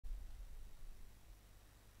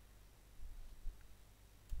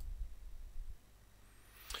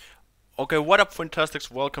Okay, what up,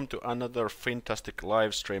 Fantastics? Welcome to another fantastic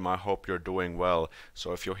live stream. I hope you're doing well.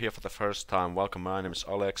 So if you're here for the first time, welcome. My name is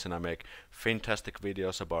Alex and I make fantastic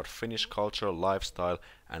videos about Finnish culture, lifestyle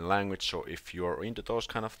and language. So if you're into those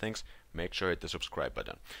kind of things, make sure you hit the subscribe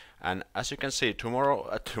button. And as you can see,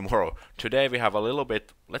 today we have a little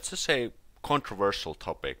bit, let's just say, controversial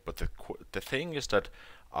topic. But the thing is that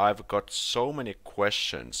I've got so many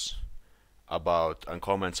questions about and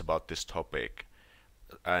comments about this topic,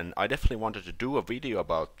 and I definitely wanted to do a video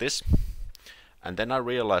about this, and then I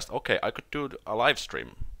realized, okay, I could do a live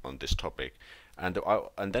stream on this topic, and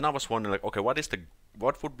then I was wondering, like, okay,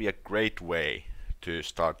 what would be a great way to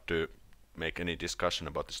start to make any discussion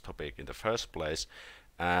about this topic in the first place.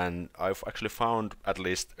 And I've actually found at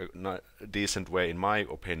least a decent way, in my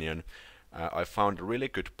opinion. I found a really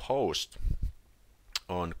good post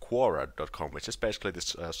on Quora.com, which is basically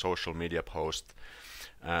this social media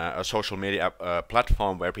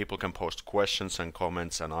platform where people can post questions and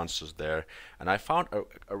comments and answers there. And I found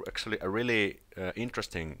actually a really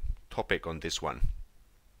interesting topic on this one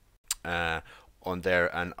on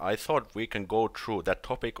there, and I thought we can go through that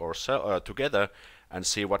topic together and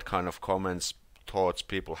see what kind of comments, thoughts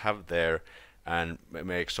people have there, and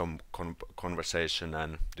make some conversation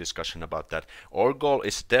and discussion about that. Our goal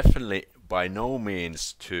is definitely by no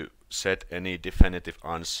means to set any definitive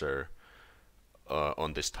answer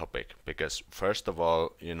on this topic, because first of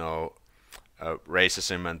all,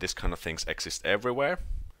 racism and this kind of things exist everywhere,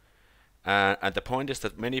 and the point is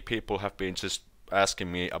that many people have been just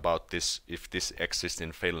asking me about this, if this exists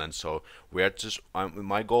in Finland. So we are just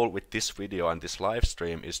my goal with this video and this live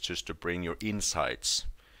stream is just to bring your insights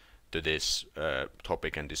to this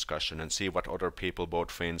topic and discussion, and see what other people,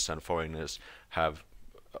 both Finns and foreigners, have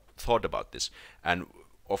thought about this. And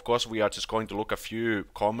of course, we are just going to look a few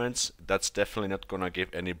comments. That's definitely not going to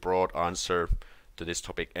give any broad answer to this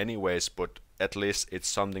topic anyways, but at least it's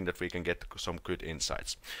something that we can get some good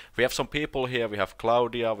insights. We have some people here. We have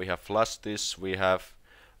Claudia, we have Flastis, we have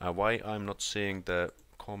why I'm not seeing the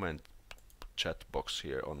comment chat box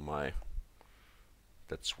here on my,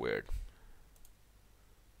 that's weird.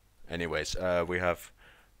 Anyways, we have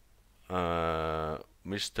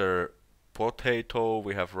Mr. Potato,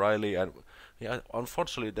 we have Riley, and yeah,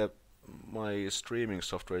 unfortunately my streaming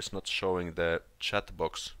software is not showing the chat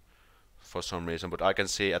box for some reason, but I can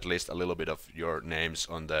see at least a little bit of your names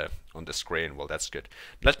on the screen. Well, that's good.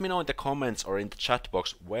 Let me know in the comments or in the chat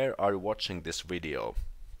box, where are you watching this video?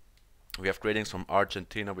 We have greetings from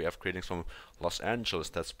Argentina, we have greetings from Los Angeles,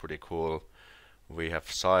 that's pretty cool. We have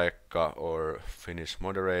Saekka, or Finnish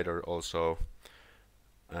moderator, also.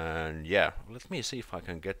 And yeah, let me see if I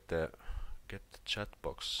can get the chat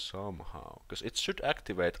box somehow, because it should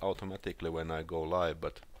activate automatically when I go live,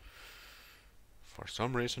 but for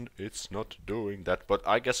some reason it's not doing that. But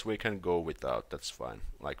I guess we can go without, that's fine.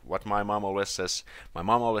 Like what my mom always says,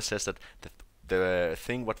 that the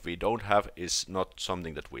thing what we don't have is not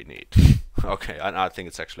something that we need. Okay, and I think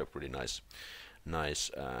it's actually a pretty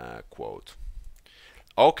nice quote.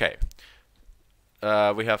 Okay,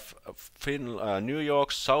 we have New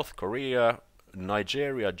York, South Korea,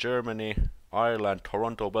 Nigeria, Germany, Ireland,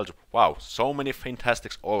 Toronto, Belgium. Wow, so many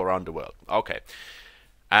fantastics all around the world. Okay,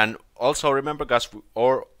 and also remember, guys,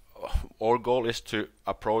 our goal is to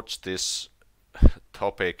approach this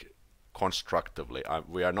topic constructively.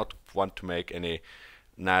 We are not want to make any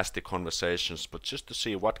nasty conversations, but just to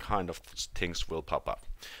see what kind of things will pop up.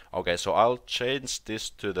 Okay, so I'll change this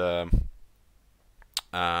to the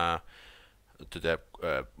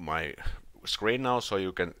my screen now,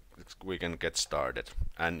 so we can get started.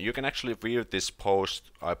 And you can actually view this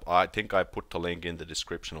post. I think I put the link in the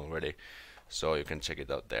description already, so you can check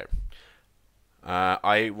it out there.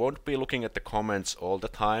 I won't be looking at the comments all the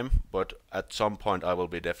time, but at some point I will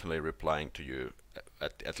be definitely replying to you,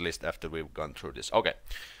 at least after we've gone through this. Okay,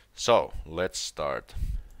 so let's start.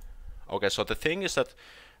 Okay, so the thing is that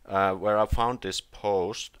where I found this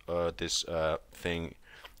post, this thing,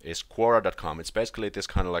 is Quora.com. It's basically this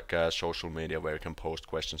kind of like a social media where you can post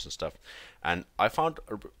questions and stuff. And I found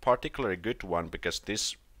a particularly good one, because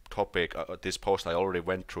this topic, this post, I already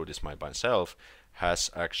went through this myself, has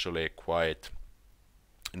actually quite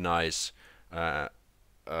nice what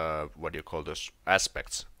do you call those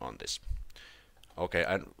aspects on this. Okay,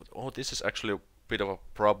 and this is actually a bit of a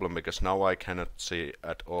problem, because now I cannot see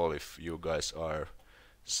at all if you guys are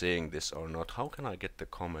seeing this or not. How can I get the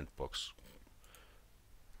comment box?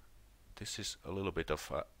 This is a little bit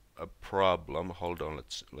of a problem. Hold on,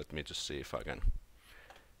 let me just see if I can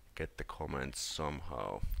get the comments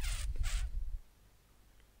somehow.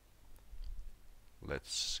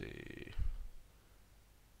 Let's see.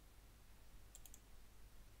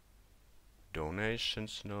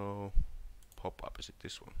 Donations, no. Pop-up, is it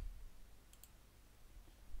this one?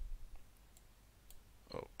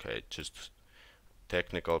 Okay, just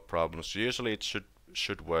technical problems. Usually it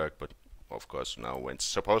should work, but of course now when it's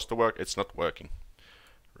supposed to work, it's not working.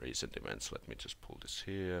 Recent events, let me just pull this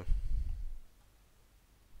here.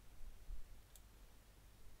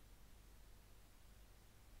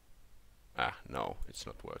 Ah, no, it's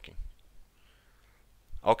not working.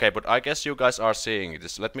 Okay, but I guess you guys are seeing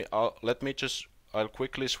this. I'll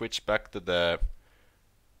quickly switch back to the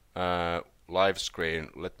live screen.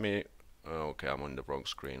 Okay, I'm on the wrong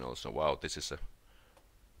screen also. Wow, this is a.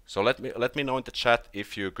 So let me know in the chat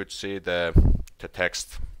if you could see the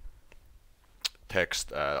text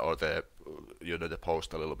or the the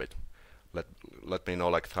post a little bit. Let me know,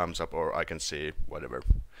 like thumbs up, or I can see whatever.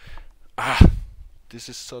 Ah, this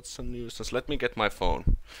is such a nuisance. Let me get my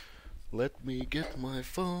phone. Let me get my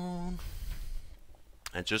phone.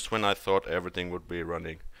 And just when I thought everything would be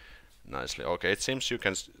running nicely. Okay, it seems you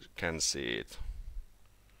can see it.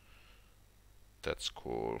 That's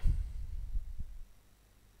cool.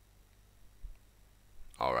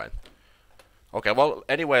 All right. Okay, well,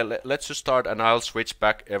 anyway, let's just start, and I'll switch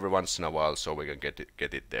back every once in a while so we can get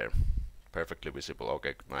it there. Perfectly visible.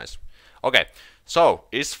 Okay, nice. Okay, so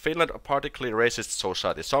is Finland a particularly racist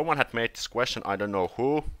society? Someone had made this question, I don't know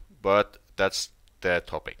who, but that's the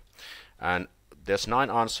topic. And there's 9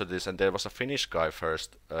 answers to this, and there was a Finnish guy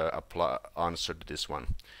first answered this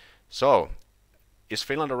one. So, is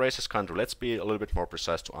Finland a racist country? Let's be a little bit more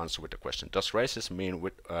precise to answer with the question. Does racism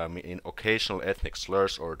mean occasional ethnic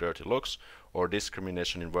slurs or dirty looks, or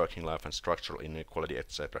discrimination in working life and structural inequality,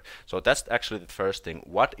 etc.? So that's actually the first thing.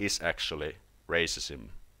 What is actually racism?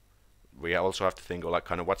 We also have to think like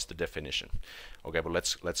kind of what's the definition. Okay, but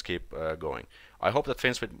let's keep going. I hope that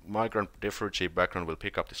Finns with migrant refugee background will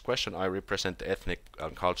pick up this question. I represent the ethnic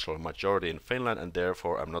and cultural majority in Finland, and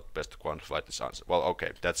therefore I'm not best to quantify this answer. Well,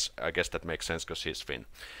 okay, I guess that makes sense because he's Finn.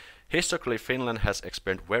 Historically, Finland has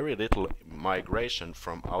experienced very little migration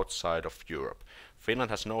from outside of Europe.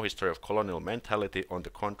 Finland has no history of colonial mentality. On the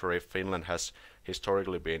contrary, Finland has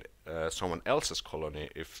historically been someone else's colony,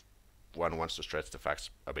 if one wants to stretch the facts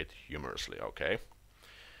a bit humorously, okay?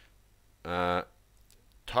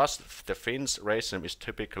 Thus, the Finns' racism is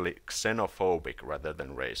typically xenophobic rather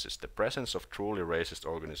than racist. The presence of truly racist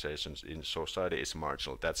organizations in society is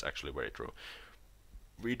marginal. That's actually very true.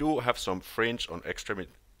 We do have some fringe on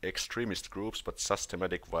extremist groups, but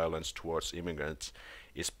systematic violence towards immigrants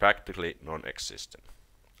is practically non-existent.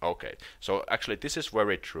 Okay, so actually this is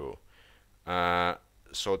very true.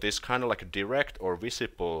 So this kind of like a direct or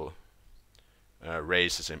visible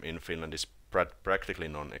racism in Finland is practically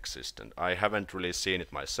non-existent. I haven't really seen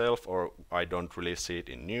it myself, or I don't really see it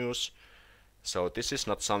in news. So this is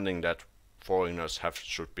not something that foreigners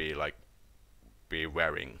should be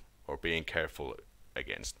wearing or being careful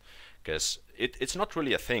against, because it's not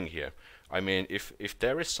really a thing here. I mean, if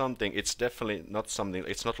there is something, it's definitely not something.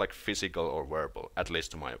 It's not like physical or verbal, at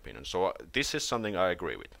least in my opinion. So this is something I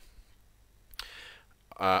agree with.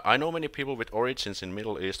 I know many people with origins in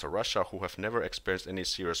Middle East or Russia who have never experienced any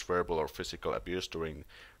serious verbal or physical abuse during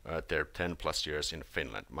their 10+ years in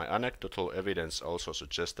Finland. My anecdotal evidence also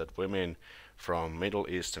suggests that women from Middle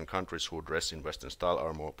Eastern countries who dress in Western style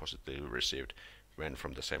are more positively received when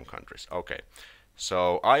from the same countries. Okay,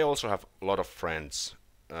 so I also have a lot of friends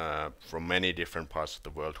from many different parts of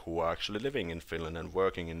the world who are actually living in Finland and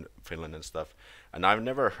working in Finland and stuff, and I've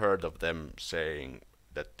never heard of them saying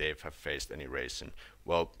that they have faced any racism.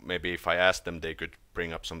 Well, maybe if I asked them, they could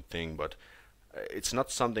bring up something, but it's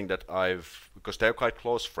not something that because they're quite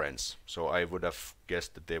close friends, so I would have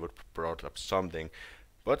guessed that they would brought up something.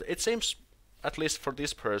 But it seems, at least for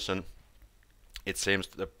this person, it seems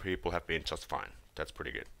that people have been just fine. That's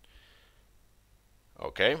pretty good.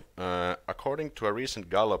 Okay, according to a recent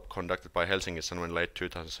Gallup conducted by Helsinki Sanomat in late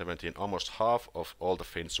 2017, almost half of all the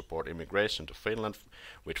Finns support immigration to Finland,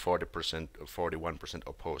 with 41%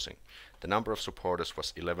 opposing. The number of supporters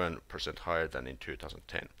was 11% higher than in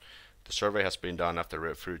 2010. The survey has been done after the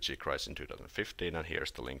refugee crisis in 2015, and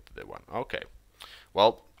here's the link to the one. Okay,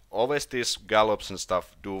 well, always these Gallups and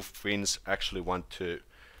stuff, do Finns actually want to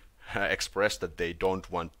express that they don't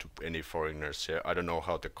want any foreigners here? I don't know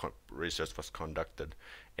how the research was conducted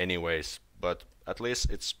anyways, but at least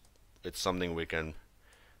it's something we can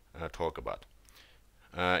talk about.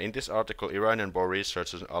 In this article, Iranian-born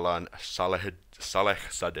researcher Alan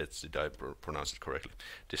Salehzadeh, did I pronounce it correctly,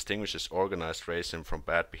 distinguishes organized racism from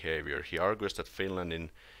bad behavior. He argues that Finland,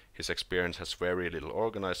 in his experience, has very little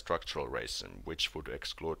organized structural racism, which would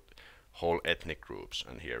exclude whole ethnic groups.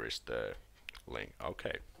 And here is the link.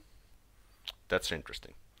 Okay. That's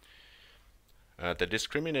interesting. The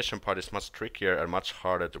discrimination part is much trickier and much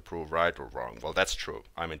harder to prove right or wrong. Well, that's true.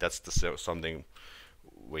 I mean, that's something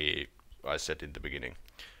I said in the beginning.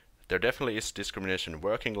 There definitely is discrimination in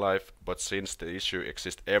working life, but since the issue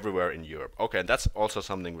exists everywhere in Europe. Okay, and that's also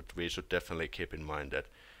something that we should definitely keep in mind, that,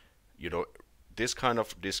 you know, this kind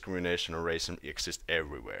of discrimination or racism exists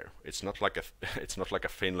everywhere. It's not like a it's not like a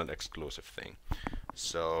Finland exclusive thing.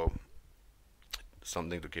 So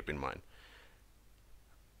something to keep in mind.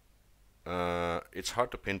 It's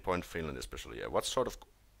hard to pinpoint Finland, especially. Yeah. What sort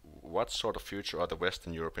of future are the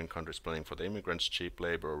Western European countries planning for the immigrants? Cheap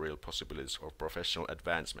labor, or real possibilities of professional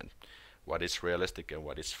advancement? What is realistic and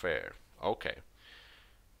what is fair? Okay.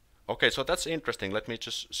 Okay, so that's interesting. Let me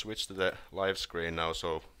just switch to the live screen now.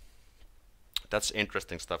 So that's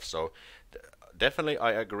interesting stuff. So definitely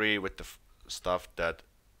I agree with the stuff that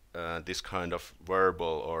this kind of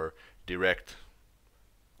verbal or direct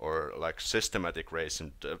or like systematic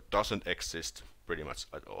racism doesn't exist pretty much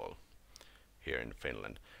at all here in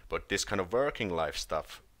Finland. But this kind of working life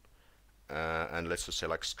stuff, and let's just say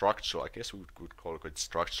like structural, I guess we could call it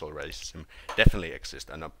structural racism, definitely exists.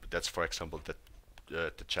 And that's, for example,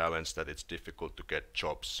 the challenge that it's difficult to get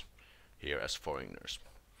jobs here as foreigners.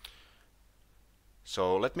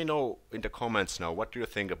 So let me know in the comments now, what do you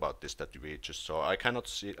think about this that we just saw? I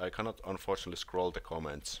cannot unfortunately scroll the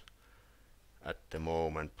comments at the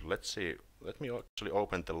moment. Let's see, let me actually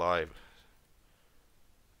open the live.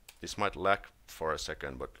 This might lag for a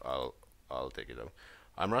second, but I'll take it out.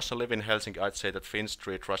 I'm Russian, live in Helsinki. I'd say that Finns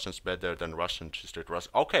treat Russians better than Russians treat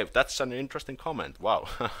Russians. Okay, that's an interesting comment. Wow.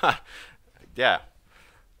 Yeah,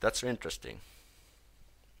 that's interesting.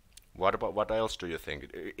 What else do you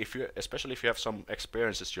think? Especially if you have some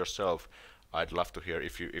experiences yourself, I'd love to hear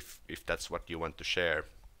if that's what you want to share.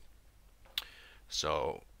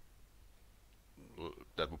 So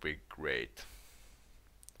that would be great.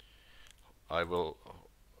 I'll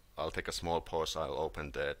take a small pause. I'll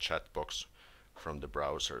open the chat box from the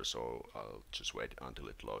browser, so I'll just wait until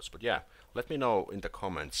it loads. But yeah, let me know in the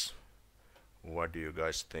comments, what do you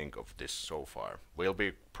guys think of this so far? We'll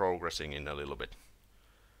be progressing in a little bit.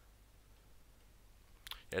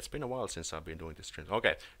 Yeah, it's been a while since I've been doing this stream.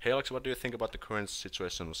 Okay, hey Alex, what do you think about the current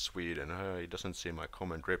situation of Sweden? It doesn't see my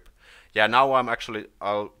comment rip. Yeah, now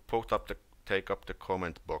I'll take up the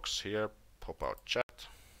comment box here, pop out chat.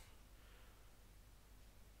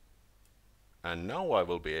 And now I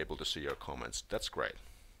will be able to see your comments. That's great.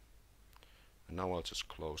 And now I'll just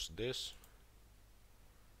close this.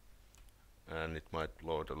 And it might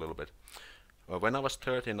load a little bit. When I was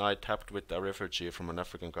 13, I tapped with a refugee from an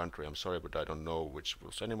African country. I'm sorry, but I don't know which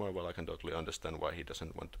was anymore. Well, I can totally understand why he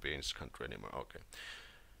doesn't want to be in this country anymore. Okay.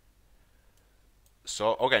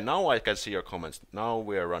 So, okay, now I can see your comments. Now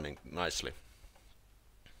we are running nicely.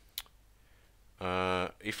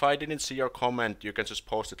 If I didn't see your comment, you can just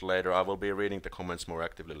post it later. I will be reading the comments more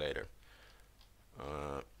actively later.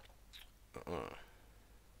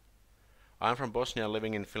 I'm from Bosnia,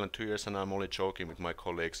 living in Finland 2 years, and I'm only joking with my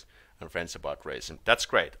colleagues and friends about racism. That's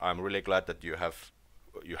great. I'm really glad that you have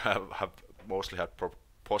mostly had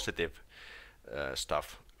positive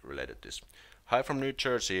stuff related to this. Hi from New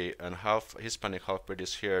Jersey, and half Hispanic, half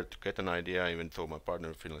British here to get an idea, even though my partner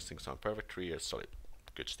in Finland thinks I'm perfect. 3 years solid.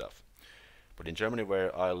 Good stuff. But in Germany,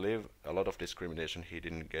 where I live, a lot of discrimination. He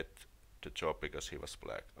didn't get the job because he was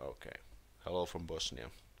black. Okay. Hello from Bosnia.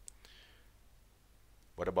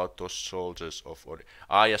 What about those soldiers of Odin?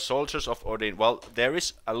 Ah, yeah, soldiers of Odin. Well, there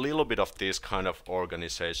is a little bit of these kind of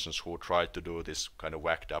organizations who try to do this kind of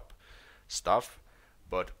whacked up stuff.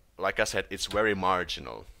 But like I said, it's very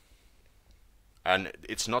marginal. And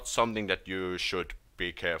it's not something that you should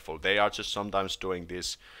be careful. They are just sometimes doing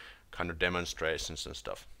these kind of demonstrations and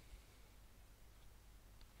stuff.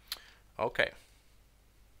 Okay.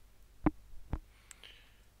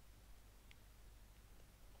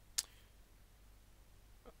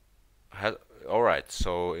 All right,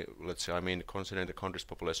 so let's see. I mean, considering the country's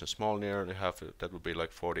population is small, nearly half, that would be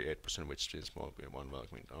like 48%, which is small, be one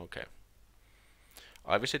welcoming. Okay.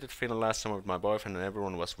 I visited Finland last summer with my boyfriend, and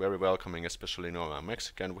everyone was very welcoming, especially knowing I'm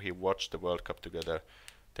Mexican. We watched the World Cup together.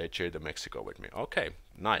 They cheered the Mexico with me. Okay,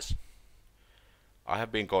 nice. I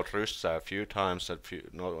have been called Ryssa a few times,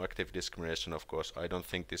 no active discrimination, of course. I don't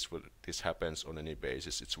think this happens on any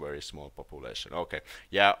basis. It's very small population. Okay,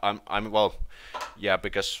 yeah, well, yeah,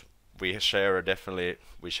 because we share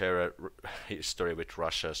a history with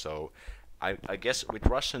Russia, so I guess with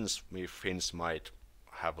Russians, we Finns might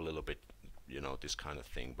have a little bit, you know, this kind of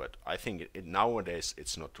thing, but I think nowadays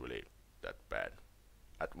it's not really that bad.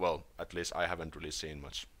 Well, at least I haven't really seen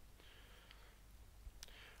much.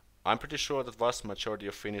 I'm pretty sure that vast majority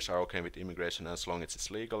of Finnish are okay with immigration as long as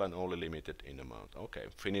it's legal and only limited in amount. Okay,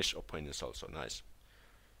 Finnish opinions also nice.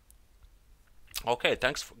 Okay,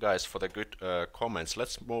 thanks guys for the good comments.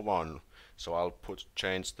 Let's move on. So I'll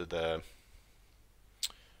change to the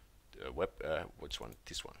web. Which one?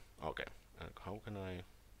 This one. Okay. How can I?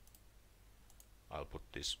 I'll put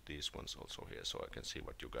these ones also here so I can see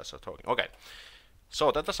what you guys are talking. Okay.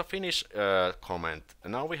 So that was a Finnish comment.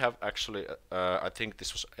 And now we have actually, I think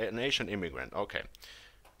this was an Asian immigrant. Okay.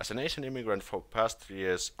 As an Asian immigrant for past 3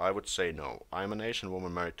 years, I would say no. I'm an Asian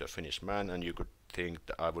woman married to a Finnish man, and you could think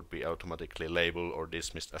that I would be automatically labeled or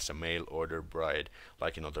dismissed as a mail order bride,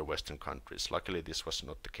 like in other Western countries. Luckily, this was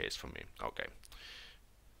not the case for me. Okay.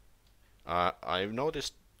 I've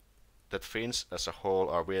noticed that Finns as a whole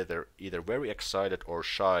are either very excited or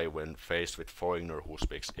shy when faced with foreigner who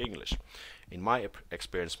speaks English. In my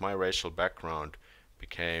experience, my racial background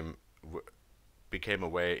became a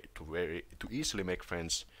way to easily make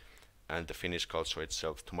friends, and the Finnish culture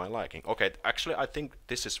itself to my liking. Okay, actually I think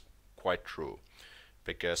this is quite true,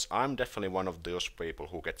 because I'm definitely one of those people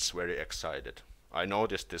who gets very excited. I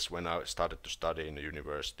noticed this when I started to study in the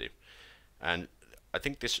university, and I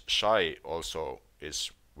think this shy also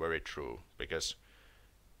is very true, because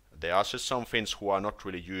there are just some Finns who are not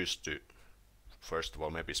really used to, first of all,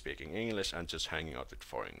 maybe speaking English and just hanging out with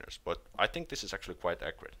foreigners. But I think this is actually quite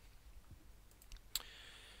accurate.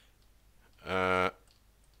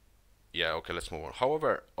 Yeah, okay, let's move on.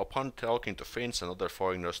 However, upon talking to Finns and other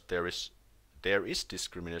foreigners, there is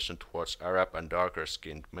discrimination towards Arab and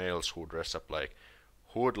darker-skinned males who dress up like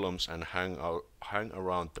hoodlums and hang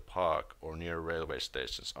around the park or near railway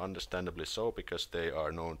stations. Understandably so, because they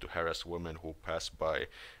are known to harass women who pass by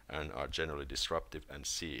and are generally disruptive and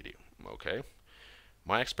seedy. Okay.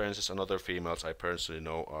 My experiences and other females I personally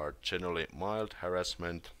know are generally mild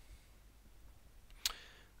harassment.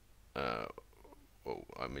 Oh,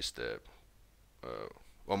 I missed the.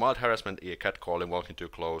 Mild harassment, catcalling, walking too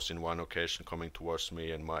close, in one occasion coming towards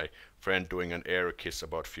me, and my friend doing an air kiss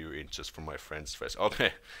about few inches from my friend's face.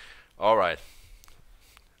 Okay, alright,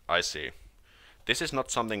 I see. This is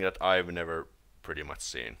not something that I've never pretty much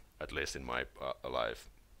seen, at least in my life.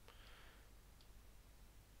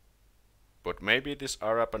 But maybe these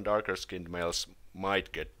Arab and darker skinned males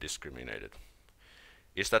might get discriminated.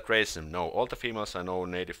 Is that racism? No. All the females I know,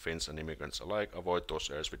 native Finns and immigrants alike, avoid those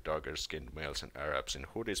areas with darker skinned males and Arabs in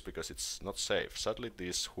hoodies because it's not safe. Sadly,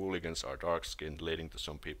 these hooligans are dark skinned, leading to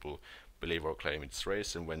some people believe or claim it's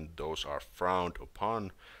racism when those are frowned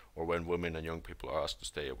upon, or when women and young people are asked to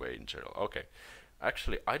stay away in general. Okay.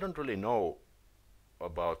 Actually, I don't really know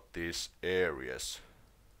about these areas.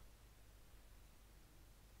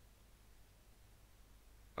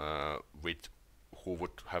 With who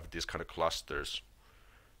would have these kind of clusters.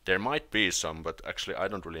 There might be some, but actually I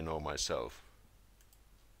don't really know myself.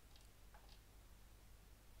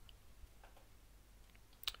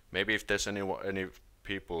 Maybe if there's any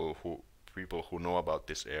people who know about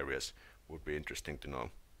these areas, would be interesting to know.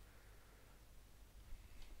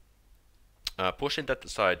 Pushing that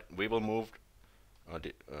aside, we will move.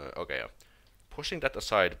 Pushing that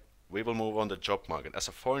aside, we will move on the job market. As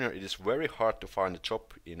a foreigner, it is very hard to find a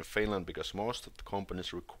job in Finland because most of the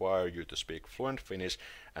companies require you to speak fluent Finnish,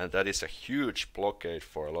 and that is a huge blockade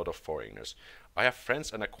for a lot of foreigners. I have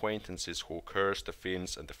friends and acquaintances who curse the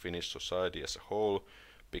Finns and the Finnish society as a whole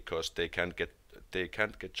because they can't get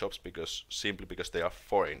jobs simply because they are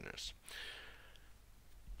foreigners.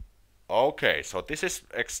 Okay, so this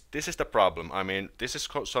is the problem. I mean, this is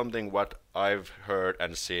something what I've heard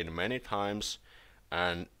and seen many times,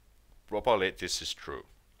 and probably this is true.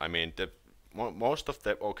 I mean, most of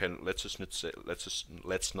them. Okay, let's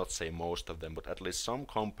not say most of them, but at least some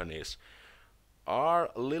companies are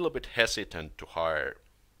a little bit hesitant to hire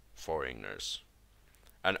foreigners,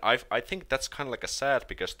 and I think that's kind of like a sad,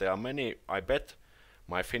 because there are many. I bet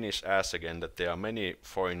my Finnish ass again that there are many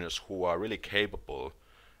foreigners who are really capable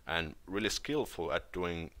and really skillful at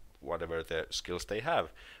doing whatever the skills they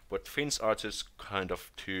have, but Finns are just kind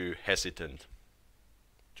of too hesitant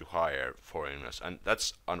to hire foreigners, and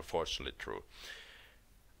that's unfortunately true.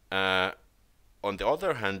 On the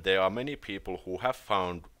other hand, there are many people who have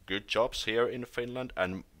found good jobs here in Finland,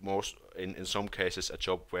 and in some cases a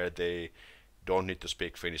job where they don't need to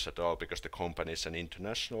speak Finnish at all because the company is an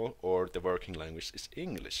international or the working language is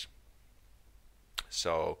English.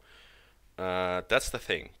 So that's the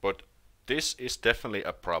thing, but this is definitely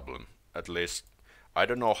a problem. At least I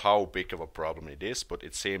don't know how big of a problem it is, but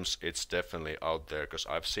it seems it's definitely out there, because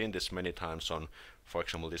I've seen this many times on, for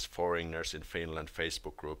example, this foreigners in Finland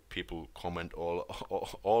Facebook group. People comment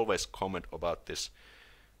always comment about this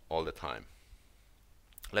all the time.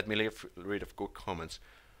 Let me read a good comments.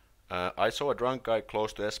 I saw a drunk guy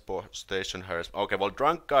close to Espoo station harassment. Okay, well,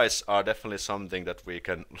 drunk guys are definitely something that we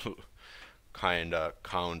can kind of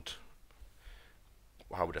count.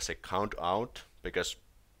 How would I say count out? Because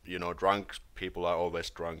drunk people are always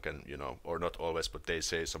drunk, and or not always, but they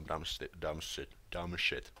say some dumb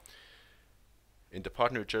shit. In the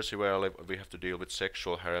part of New Jersey where I live, we have to deal with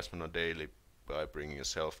sexual harassment on a daily by bringing a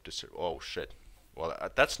oh shit. Well,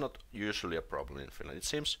 that's not usually a problem in Finland. It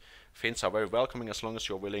seems Finns are very welcoming as long as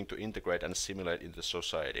you're willing to integrate and assimilate into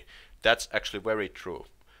society. That's actually very true.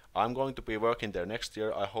 I'm going to be working there next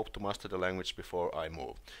year. I hope to master the language before I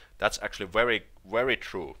move. That's actually very, very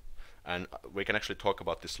true. And we can actually talk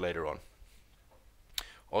about this later on.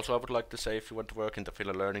 Also, I would like to say if you want to work in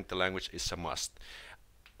Finland, learning the language is a must.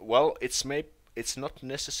 Well, it's not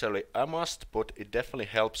necessarily a must, but it definitely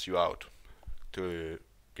helps you out to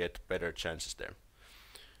get better chances there.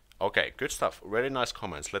 Okay, good stuff. Very nice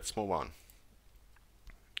comments. Let's move on.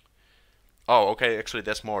 Oh, okay, actually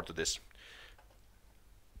there's more to this.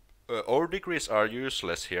 Our degrees are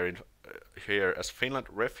useless here as Finland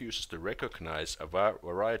refuses to recognize a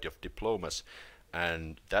variety of diplomas,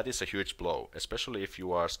 and that is a huge blow, especially if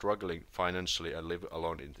you are struggling financially and live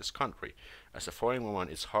alone in this country. As a foreign woman,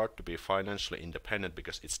 it's hard to be financially independent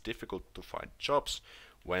because it's difficult to find jobs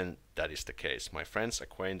when that is the case. My friends,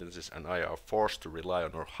 acquaintances, and I are forced to rely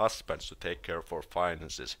on our husbands to take care of our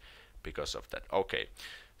finances because of that. Okay,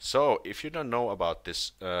 so if you don't know about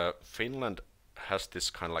this, Finland has this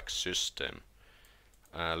kind of like system.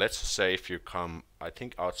 Let's say if you come, I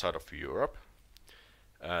think outside of Europe,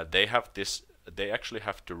 they have this. They actually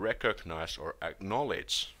have to recognize or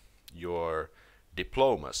acknowledge your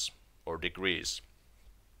diplomas or degrees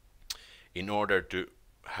in order to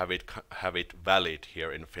have it valid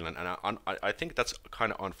here in Finland. And I think that's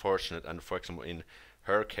kind of unfortunate. And for example, in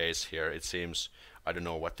her case here, it seems, I don't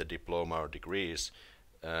know what the diploma or degree is.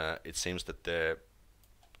 It seems that the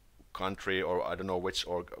country, or I don't know which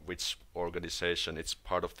organization, it's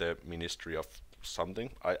part of the Ministry of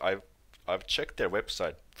something. I've checked their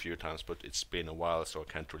website a few times, but it's been a while, so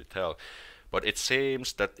I can't really tell. But it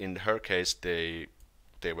seems that in her case, they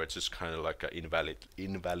were just kind of like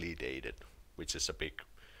invalidated, which is a big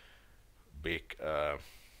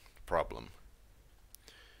problem.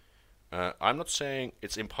 I'm not saying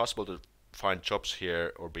it's impossible to find jobs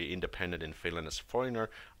here or be independent in Finland as a foreigner.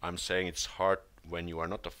 I'm saying it's hard when you are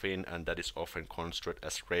not a Finn, and that is often construed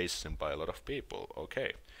as racism by a lot of people.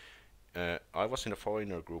 Okay. I was in a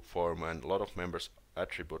foreigner group forum, and a lot of members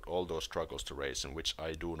attribute all those struggles to racism, which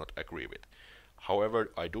I do not agree with.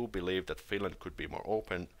 However, I do believe that Finland could be more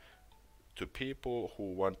open to people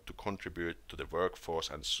who want to contribute to the workforce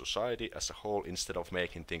and society as a whole instead of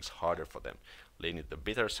making things harder for them, leading to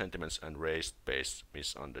bitter sentiments and race-based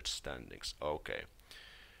misunderstandings. Okay.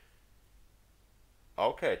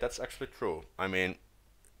 Okay, that's actually true. I mean,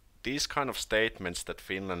 these kind of statements that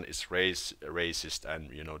Finland is racist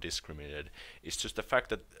and discriminated, it's just the fact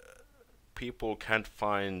that people can't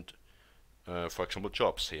find, for example,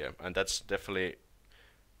 jobs here, and that's definitely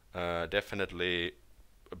a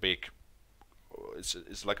big.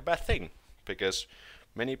 It's like a bad thing, because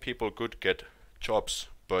many people could get jobs,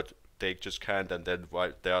 but they just can't, and then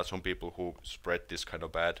there are some people who spread this kind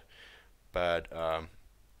of bad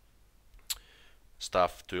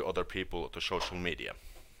stuff to other people to social media.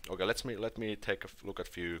 Okay, let me take a look at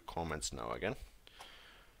a few comments now again.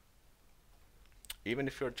 Even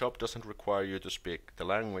if your job doesn't require you to speak the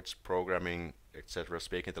language, programming, etc.,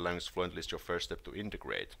 speaking the language fluently is your first step to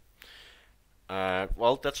integrate.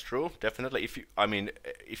 Well, that's true, definitely.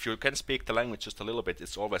 If you can speak the language just a little bit,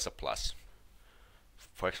 it's always a plus.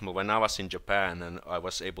 For example, when I was in Japan and I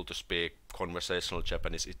was able to speak conversational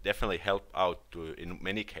Japanese, it definitely helped out in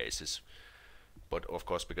many cases. But of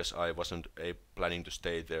course, because I wasn't planning to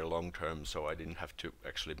stay there long term, so I didn't have to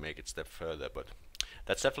actually make it step further. But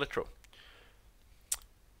that's definitely true.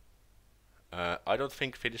 I don't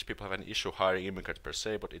think Finnish people have an issue hiring immigrants per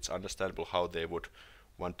se, but it's understandable how they would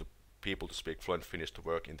want people to speak fluent Finnish to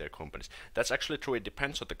work in their companies. That's actually true. It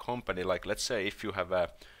depends on the company. Like, let's say if you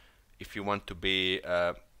want to be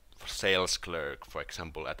a sales clerk, for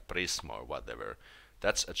example, at Prisma or whatever,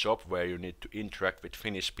 that's a job where you need to interact with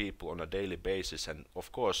Finnish people on a daily basis, and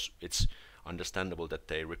of course it's understandable that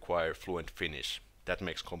they require fluent Finnish. That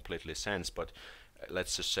makes completely sense. But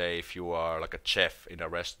let's just say if you are like a chef in a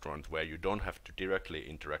restaurant where you don't have to directly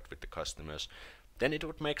interact with the customers, then it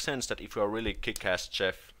would make sense that if you are a really kick-ass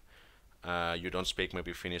chef, you don't speak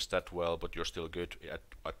maybe Finnish that well, but you're still good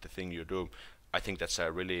at the thing you do. I think that's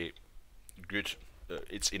a really good,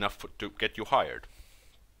 it's enough to get you hired.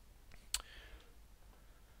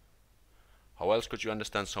 How else could you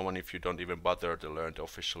understand someone if you don't even bother to learn the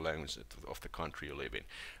official language of the country you live in?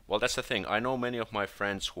 Well, that's the thing. I know many of my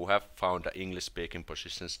friends who have found English speaking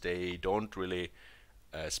positions, they don't really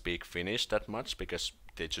speak Finnish that much because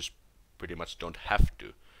they just pretty much don't have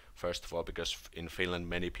to. First of all, because in Finland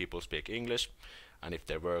many people speak English, and if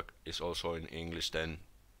their work is also in English, then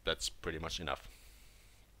that's pretty much enough.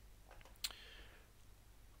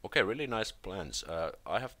 Okay, really nice plans.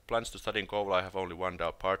 I have plans to study in Kouvola. I have only one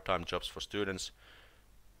part-time jobs for students.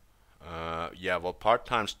 Yeah, well,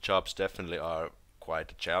 part-time jobs definitely are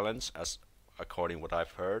quite a challenge, as according what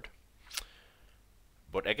I've heard.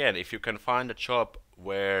 But again, if you can find a job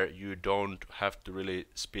where you don't have to really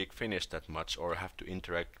speak Finnish that much or have to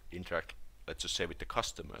interact, let's just say, with the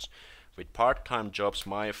customers. With part-time jobs,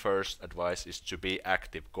 my first advice is to be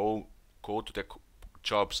active. Go to the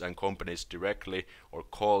jobs and companies directly, or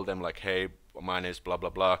call them like, hey, my name is blah blah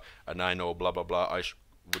blah, and I know blah blah blah.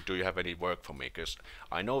 Do you have any work for me? Because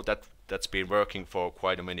I know that that's been working for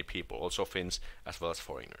quite many people, also Finns as well as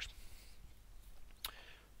foreigners.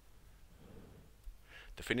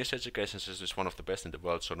 The Finnish education system is one of the best in the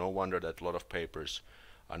world, so no wonder that a lot of papers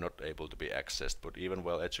are not able to be accessed, but even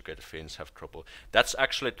well-educated Finns have trouble. That's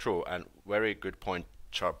actually true, and very good point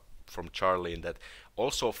from Charlie, in that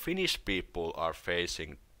also Finnish people are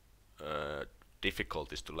facing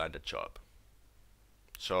difficulties to land a job.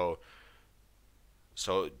 So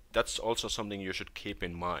that's also something you should keep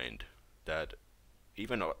in mind, that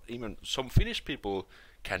even some Finnish people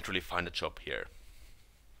can't really find a job here.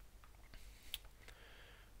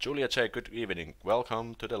 Julia J, good evening.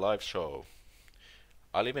 Welcome to the live show.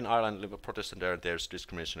 I live in Ireland, live a Protestant there, and there's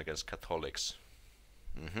discrimination against Catholics.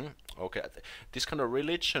 Okay, this kind of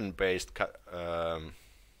religion-based,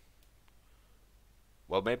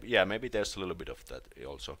 well, maybe there's a little bit of that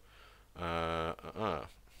also.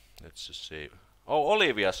 Let's just see. Oh,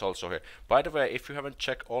 Olivia's also here. By the way, if you haven't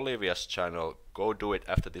checked Olivia's channel, go do it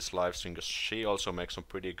after this live stream, because she also makes some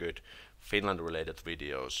pretty good Finland-related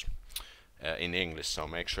videos in English, so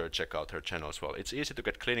make sure to check out her channel as well. It's easy to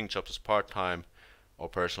get cleaning jobs as part-time or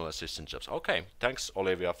personal assistant jobs. Okay, thanks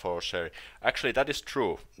Olivia for sharing. Actually, that is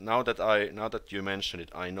true. Now that you mention it,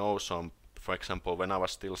 I know some. For example, when I was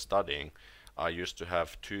still studying, I used to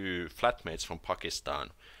have 2 flatmates from Pakistan,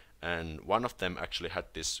 and one of them actually had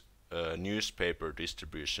this newspaper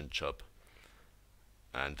distribution job,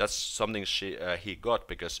 and that's something he got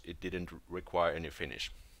because it didn't require any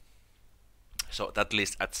Finnish. So at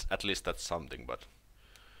least that's something. But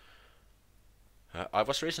I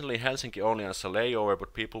was recently in Helsinki only as a layover,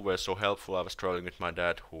 but people were so helpful. I was traveling with my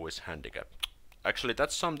dad, who is handicapped. Actually,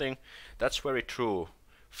 that's very true.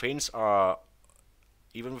 Finns are,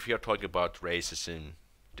 even if you're talking about racism,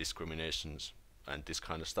 discriminations, and this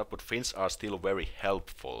kind of stuff, but Finns are still very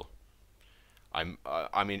helpful.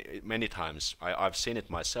 I mean, many times I've seen it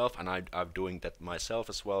myself, and I'm doing that myself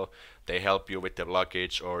as well. They help you with the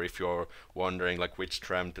luggage, or if you're wondering like which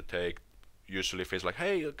tram to take, usually Finns like,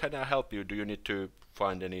 hey, can I help you? Do you need to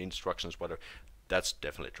find any instructions? Whatever. That's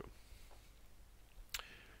definitely true.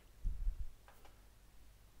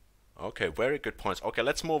 Okay, very good points. Okay,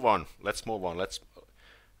 let's move on.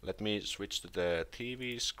 Let me switch to the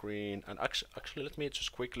TV screen, and actually let me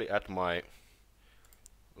just quickly add my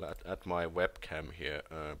webcam here.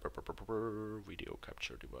 Video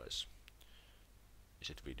capture device. Is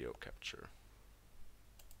it video capture?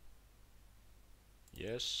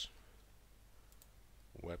 Yes.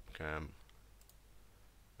 Webcam.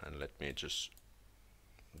 And let me just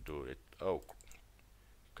do it. Oh,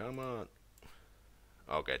 come on.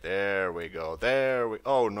 Okay, there we go.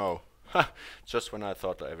 Oh no. Just when I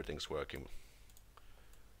thought everything's working.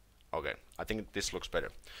 Okay, I think this looks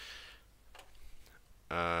better.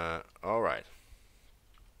 Alright.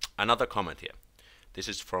 Another comment here. This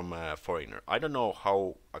is from a foreigner. I don't know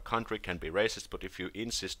how a country can be racist, but if you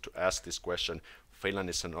insist to ask this question, Finland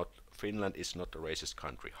is not a racist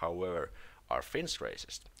country. However, are Finns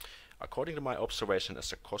racist? According to my observation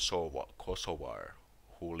as a Kosovar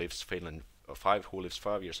who lives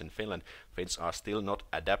 5 years in Finland, Finns are still not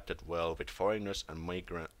adapted well with foreigners and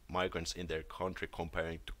migrants in their country,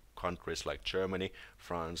 comparing to countries like Germany,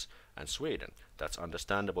 France, and Sweden. That's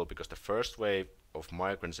understandable because the first wave of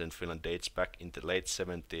migrants in Finland dates back in the late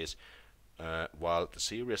 70s, while the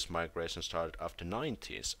serious migration started after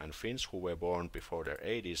 90s, and Finns who were born before their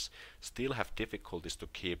 80s still have difficulties to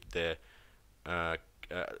keep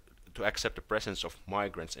to accept the presence of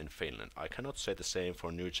migrants in Finland. I cannot say the same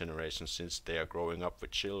for new generations, since they are growing up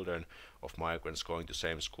with children of migrants, going to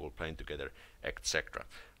same school, playing together, etc.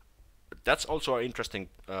 That's also an interesting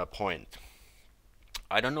point.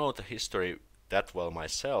 I don't know the history that well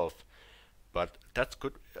myself, but that's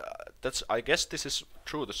good. that's I guess this is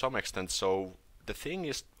true to some extent. So the thing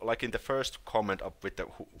is, like in the first comment up with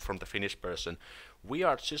from the Finnish person, we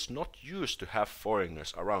are just not used to have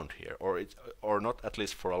foreigners around here, or not at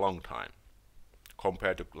least for a long time,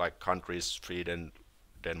 compared to like countries Sweden,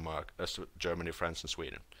 Denmark, Germany, France, and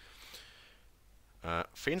Sweden.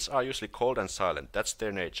 Finns are usually cold and silent. That's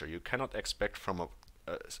their nature. You cannot expect from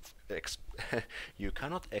you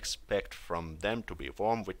cannot expect from them to be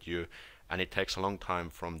warm with you, and it takes a long time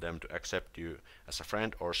from them to accept you as a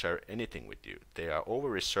friend or share anything with you. They are over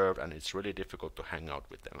reserved, and it's really difficult to hang out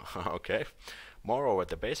with them. Okay. Moreover,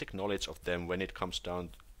 the basic knowledge of them when it comes to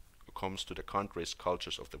the countries,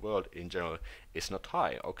 cultures of the world in general is not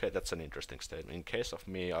high. Okay, that's an interesting statement. In case of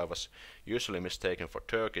me, I was usually mistaken for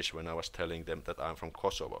Turkish when I was telling them that I'm from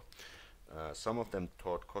Kosovo. Some of them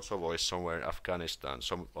thought Kosovo is somewhere in Afghanistan,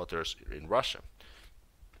 some others in Russia.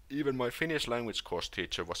 Even my Finnish language course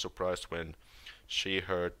teacher was surprised when she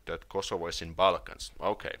heard that Kosovo is in Balkans.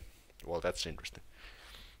 Okay, well, that's interesting.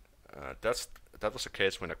 That was a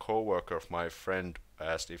case when a co-worker of my friend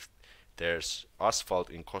asked if there's asphalt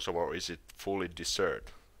in Kosovo or is it fully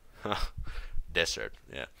desert? Desert,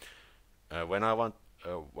 yeah. When I want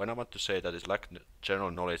to say that it's like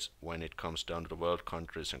general knowledge when it comes down to the world,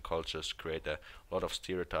 countries and cultures create a lot of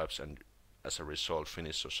stereotypes, and as a result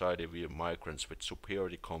Finnish society view migrants with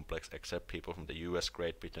superiority complex, except people from the US,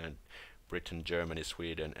 Great Britain, Germany,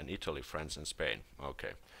 Sweden and Italy, France and Spain.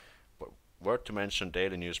 Okay. But worth to mention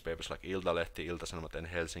daily newspapers like Iltalehti, Ilta-Sanomat and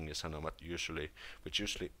Helsingin Sanomat which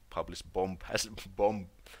usually publish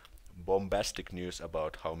bombastic news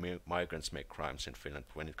about how migrants make crimes in Finland.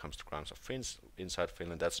 When it comes to crimes of Finns inside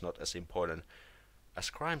Finland, that's not as important as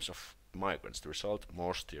crimes of migrants. The result,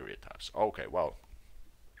 more stereotypes. Okay, wow.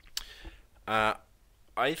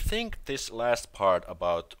 I think this last part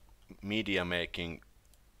about media making,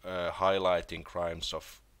 highlighting crimes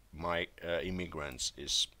of immigrants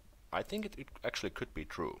is, I think it actually could be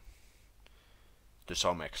true to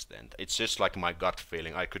some extent. It's just like my gut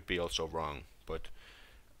feeling. I could be also wrong, but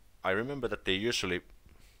I remember that they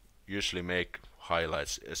usually make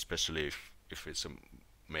highlights, especially if it's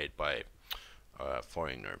made by a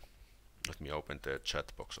foreigner. Let me open the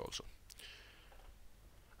chat box also.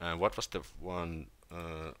 And what was the one?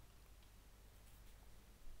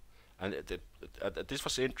 And this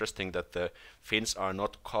was interesting that the Finns are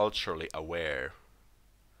not culturally aware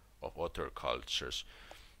of other cultures.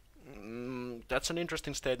 That's an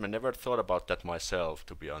interesting statement. Never thought about that myself,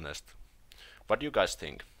 to be honest. What do you guys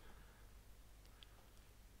think?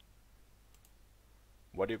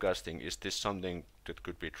 What do you guys think? Is this something that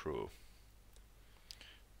could be true?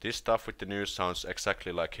 This stuff with the news sounds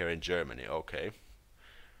exactly like here in Germany. Okay.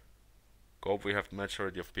 Go, we have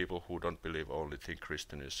majority of people who don't believe, only think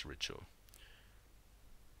Christian is ritual.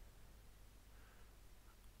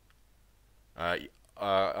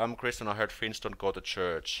 I'm Christian. I heard Finns don't go to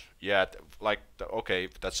church. Yeah, okay,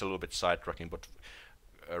 that's a little bit sidetracking, but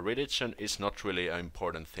religion is not really an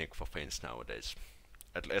important thing for Finns nowadays,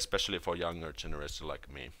 especially for younger generation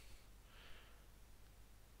like me.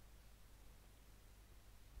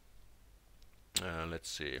 Let's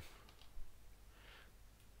see.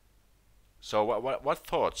 So what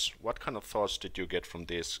thoughts? What kind of thoughts did you get from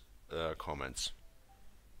these comments?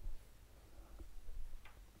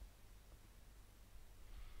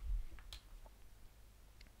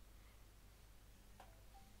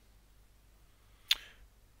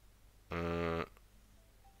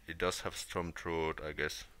 It does have some truth, I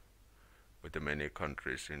guess, with the many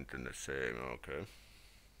countries in the same. Okay.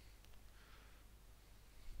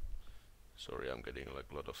 Sorry, I'm getting like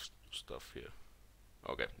a lot of stuff here.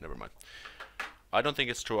 Okay, never mind. I don't think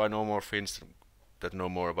it's true. I know more Finns that know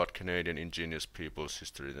more about Canadian indigenous people's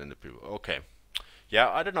history than the people. Okay. Yeah,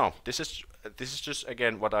 I don't know. This is just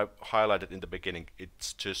again what I highlighted in the beginning.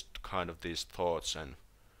 It's just kind of these thoughts and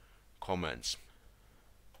comments.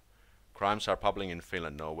 Crimes are public in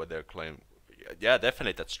Finland. No, where they claim. Yeah,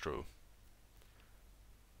 definitely that's true.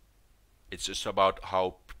 It's just about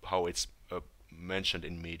how it's mentioned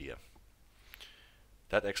in media.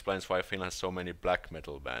 That explains why Finland has so many black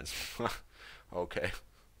metal bands. Okay.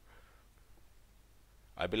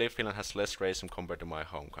 I believe Finland has less racism compared to my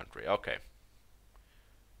home country. Okay.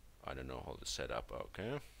 I don't know how to set up.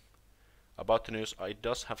 Okay. About the news, it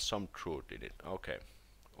does have some truth in it. Okay.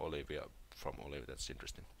 Olivia, from Olivia, that's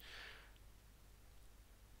interesting.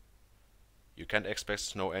 You can't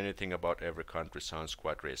expect to know anything about every country, sounds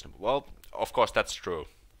quite reasonable. Well, of course, that's true.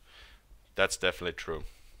 That's definitely true.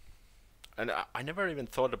 And I never even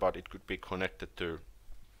thought about it could be connected to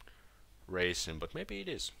racism, but maybe it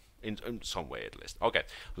is, in some way at least. Okay,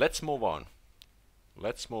 let's move on.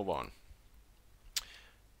 Let's move on.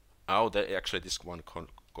 Oh, actually this one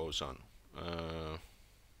goes on.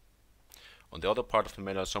 On the other part of the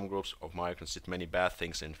medal, some groups of migrants did many bad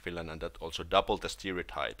things in Finland, and that also doubled the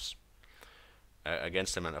stereotypes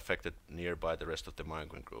against them and affected nearby the rest of the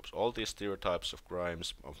migrant groups. All these stereotypes of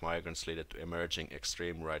crimes of migrants led to emerging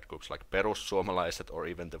extreme right groups like perussuomalaiset, or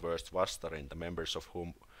even the worst vastarin, the members of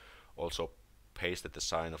whom also pasted the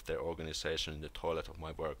sign of their organization in the toilet of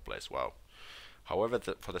my workplace. Wow. However,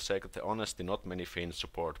 for the sake of the honesty, not many Finns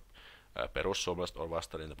support perussuomalaiset or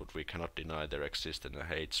vastarinta, but we cannot deny their existence and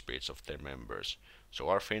hate speech of their members. So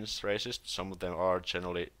are Finns racist? Some of them are.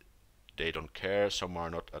 Generally they don't care, some are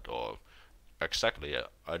not at all. Exactly, yeah.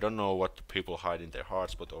 I don't know what people hide in their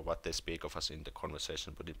hearts, but or what they speak of us in the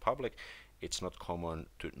conversation, but in public it's not common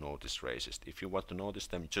to notice racist. If you want to notice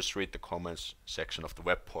them, just read the comments section of the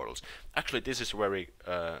web portals. Actually, this is very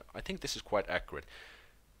I think this is quite accurate.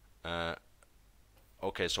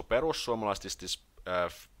 Okay, so perussuomalaiset is this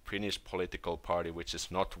Finnish political party which is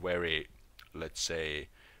not very, let's say,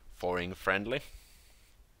 foreign friendly,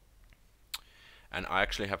 and I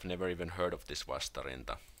actually have never even heard of this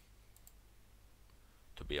vastarinta,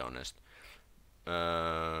 to be honest.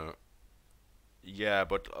 Yeah,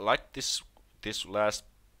 but like this last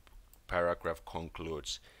paragraph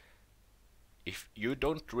concludes, if you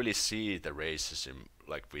don't really see the racism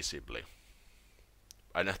like visibly,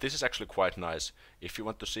 and this is actually quite nice. If you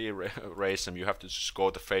want to see racism, you have to just go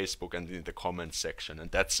to Facebook and in the comments section,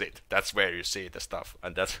 and that's it. That's where you see the stuff,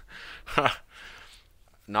 and that's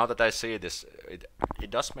now that I see this,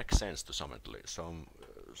 it does make sense to some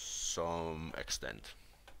extent.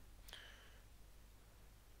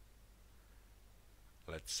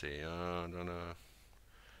 Let's see. No.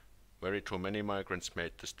 Very true. Many migrants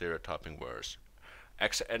made the stereotyping worse.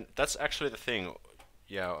 And that's actually the thing.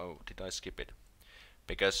 Yeah. Oh, did I skip it?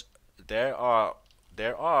 Because there are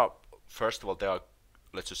first of all, there are,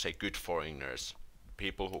 let's just say, good foreigners,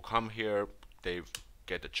 people who come here, they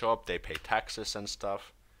get a job, they pay taxes and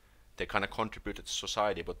stuff, they kind of contribute to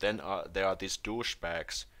society. But then there are these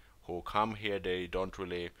douchebags who come here, they don't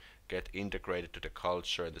really get integrated to the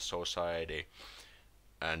culture and the society,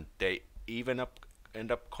 and they even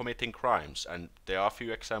end up committing crimes. And there are a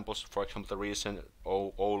few examples. For example, the recent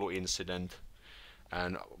Oulu incident,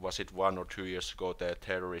 and was it 1 or 2 years ago, the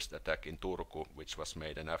terrorist attack in Turku, which was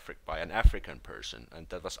made by an African person, and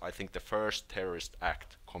that was, I think, the first terrorist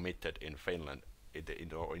act committed in Finland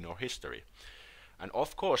in our history. And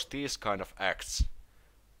of course, these kind of acts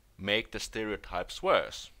make the stereotypes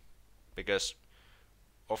worse, because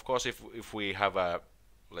of course, if we have a,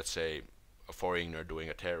 let's say, a foreigner doing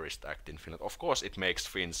a terrorist act in Finland, of course it makes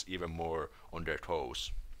Finns even more on their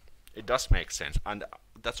toes. It does make sense, and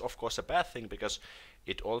that's of course a bad thing, because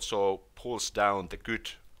it also pulls down the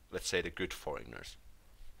good, let's say, the good foreigners.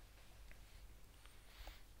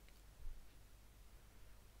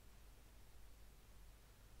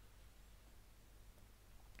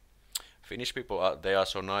 Finnish people they are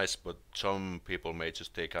so nice, but some people may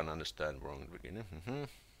just they can understand wrong beginning.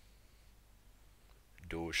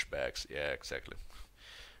 Douchebags, yeah, exactly.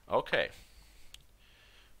 Okay.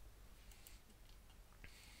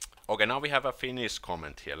 Okay, now we have a Finnish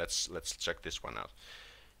comment here. Let's check this one out.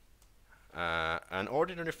 An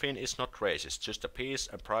ordinary Finn is not racist, just a peace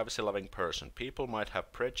and privacy-loving person. People might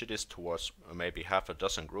have prejudice towards maybe half a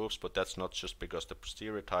dozen groups, but that's not just because the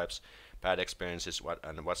stereotypes, bad experiences,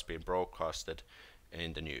 and what's being broadcasted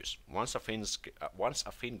in the news. Once a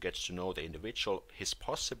Finn gets to know the individual, his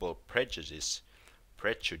possible prejudices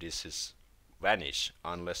vanish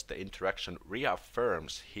unless the interaction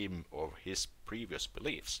reaffirms him or his previous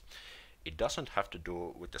beliefs. It doesn't have to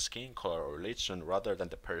do with the skin color or religion, rather than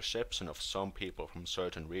the perception of some people from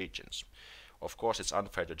certain regions. Of course, it's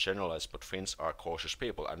unfair to generalize, but Finns are cautious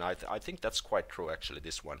people, and I think that's quite true, actually,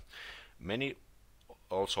 this one. Many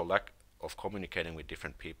also lack of communicating with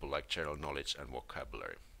different people, like general knowledge and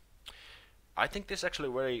vocabulary. I think this is actually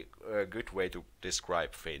a very good way to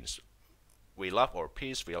describe Finns. We love our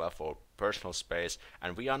peace, we love our personal space,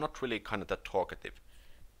 and we are not really kind of that talkative.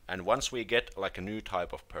 And once we get like a new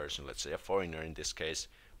type of person, let's say a foreigner in this case,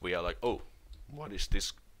 we are like, oh, what is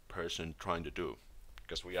this person trying to do?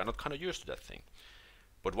 Because we are not kind of used to that thing.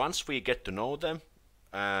 But once we get to know them,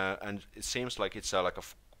 and it seems like it's like a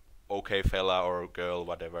okay fella or girl,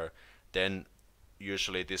 whatever, then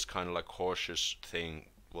usually this kind of like cautious thing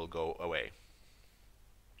will go away,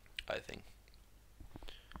 I think.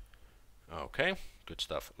 Okay, good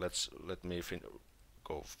stuff. Let me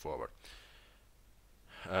go forward.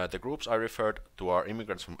 The groups I referred to are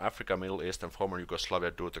immigrants from Africa, Middle East, and former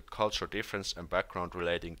Yugoslavia due to cultural difference and background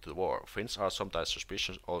relating to the war. Finns are sometimes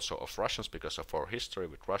suspicious also of Russians because of our history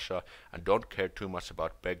with Russia and don't care too much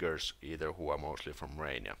about beggars either, who are mostly from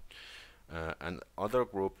Romania. And other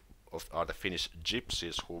group are the Finnish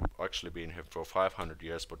gypsies, who actually been here for 500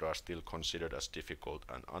 years but are still considered as difficult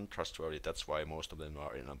and untrustworthy. That's why most of them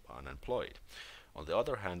are unemployed. On the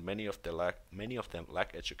other hand, many of them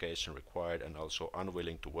lack education required and also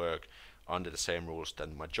unwilling to work under the same rules than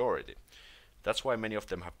the majority. That's why many of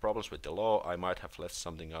them have problems with the law. I might have left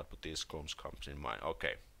something out, but these comes in mind.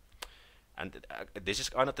 Okay. And this is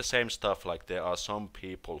kind of the same stuff, like there are some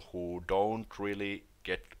people who don't really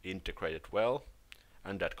get integrated well,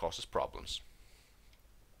 and that causes problems.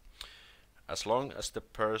 As long as the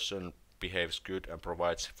person behaves good and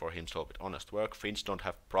provides for himself with honest work, Finns don't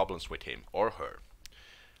have problems with him or her.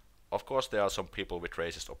 Of course, there are some people with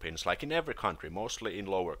racist opinions, like in every country, mostly in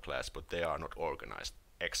lower class, but they are not organized.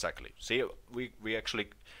 Exactly. See, we actually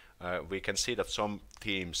we can see that some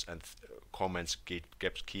themes and comments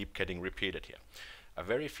keep getting repeated here. A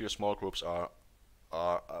very few small groups are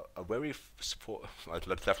a very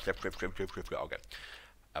okay.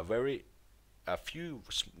 A few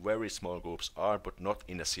very small groups are, but not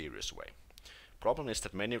in a serious way. Problem is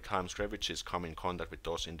that many times refugees come in contact with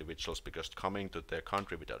those individuals because coming to their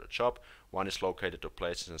country without a job, one is located to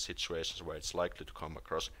places and situations where it's likely to come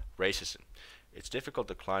across racism. It's difficult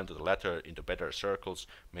to climb to the ladder into better circles.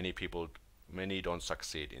 Many don't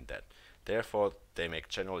succeed in that. Therefore, they make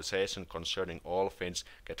generalization concerning all Finns,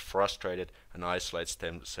 get frustrated, and isolates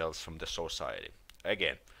themselves from the society.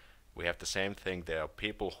 Again, we have the same thing. There are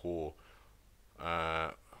people who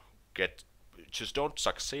just don't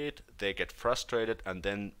succeed, they get frustrated, and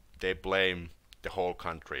then they blame the whole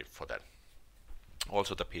country for that.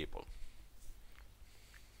 Also the people.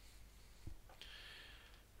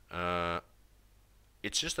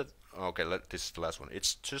 It's just that, okay, this is the last one.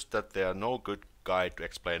 It's just that there are no good guide to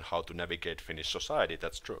explain how to navigate Finnish society.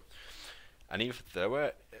 That's true. And if there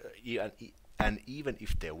were, and even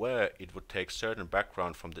if there were, it would take certain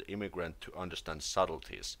background from the immigrant to understand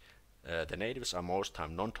subtleties. The natives are most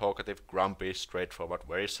time non-talkative, grumpy, straightforward,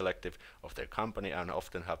 very selective of their company, and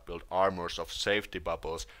often have built armors of safety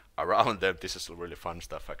bubbles around them. This is really fun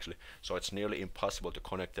stuff, actually. So it's nearly impossible to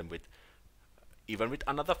connect them with, even with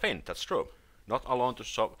another Finn. That's true. Not alone to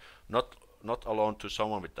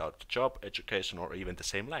someone without a job, education, or even the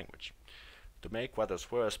same language. To make matters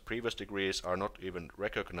worse, previous degrees are not even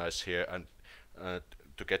recognized here, and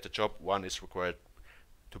to get a job, one is required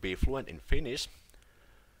to be fluent in Finnish,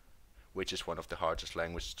 which is one of the hardest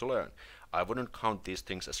languages to learn. I wouldn't count these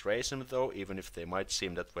things as racism, though, even if they might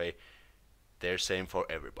seem that way. They're same for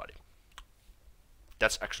everybody.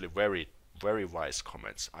 That's actually very, very wise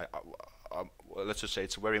comments. Let's just say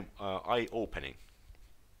it's very eye-opening.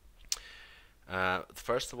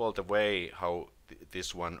 First of all, the way how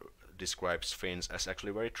this one describes Finns is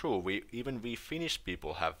actually very true. Even we Finnish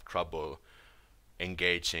people have trouble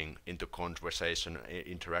engaging into conversation,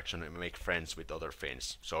 interaction, and make friends with other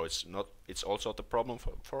Finns. So it's also the problem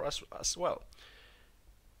for us as well.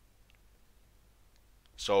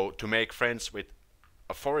 So to make friends with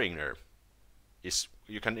a foreigner is,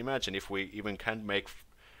 you can imagine, if we even can't make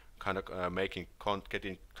get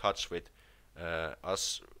in touch with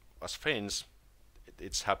us Finns,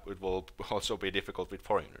 it will also be difficult with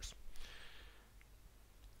foreigners.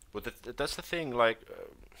 But that's the thing, like.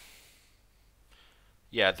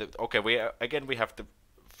 Yeah, okay, we have the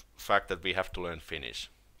fact that we have to learn Finnish.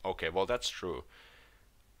 Okay, well, that's true.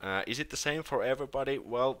 Is it the same for everybody?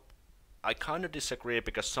 Well, I kind of disagree,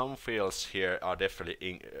 because some fields here are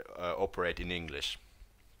definitely operate in English.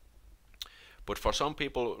 But for some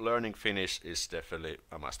people, learning Finnish is definitely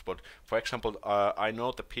a must. But for example, I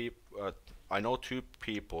know two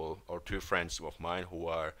people or two friends of mine who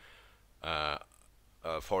are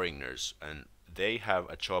foreigners, and they have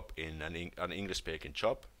a job in an English-speaking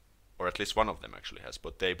job, or at least one of them actually has.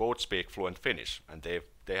 But they both speak fluent Finnish, and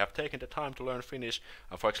they have taken the time to learn Finnish.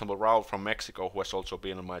 And for example, Raul from Mexico, who has also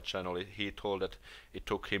been on my channel, he told that it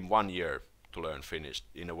took him 1 year to learn Finnish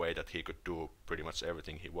in a way that he could do pretty much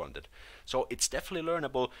everything he wanted. So it's definitely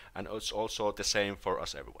learnable, and it's also the same for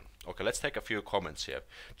us everyone. Okay, let's take a few comments here.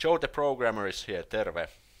 Joe the programmer is here. Terve.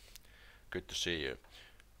 Good to see you.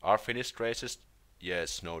 Are Finnish racist?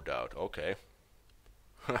 Yes, no doubt. Okay.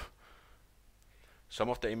 Some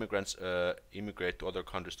of the immigrants immigrate to other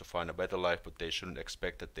countries to find a better life, but they shouldn't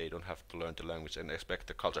expect that they don't have to learn the language and expect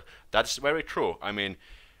the culture. That's very true. I mean,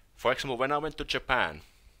 for example, when I went to Japan,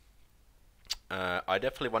 I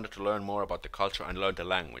definitely wanted to learn more about the culture and learn the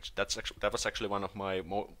language. That was actually one of my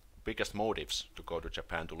biggest motives to go to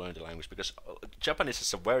Japan to learn the language, because Japanese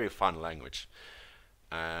is a very fun language.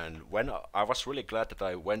 And when I was really glad that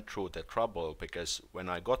I went through the trouble, because when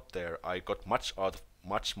I got there, I got much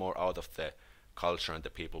more out of the culture and the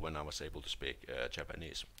people when I was able to speak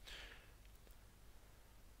Japanese.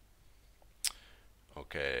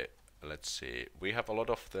 Okay, let's see. We have a lot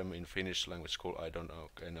of them in Finnish language school. I don't know.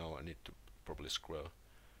 Okay, now I need to probably scroll.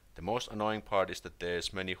 The most annoying part is that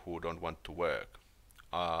there's many who don't want to work.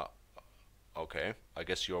 Okay, I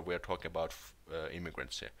guess we're talking about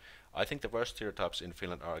immigrants here. I think the worst stereotypes in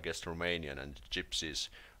Finland are, I guess, Romanian and Gypsies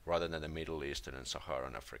rather than the Middle Eastern and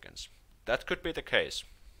Saharan Africans. That could be the case.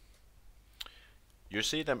 You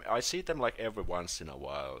see them, I see them like every once in a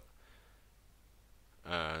while.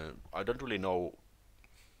 I don't really know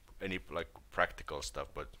any like practical stuff,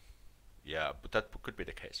 but yeah, but that could be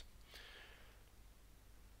the case.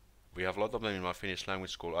 We have a lot of them in my Finnish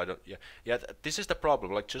language school. I don't. Yeah. This is the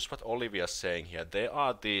problem. Like just what Olivia's saying here. There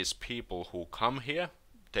are these people who come here.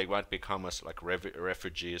 They might become as like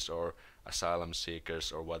refugees or asylum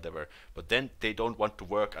seekers or whatever. But then they don't want to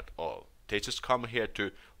work at all. They just come here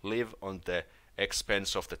to live on the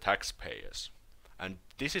expense of the taxpayers. And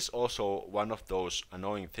this is also one of those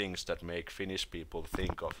annoying things that make Finnish people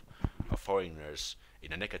think of foreigners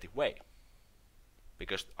in a negative way.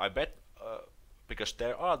 Because I bet. Because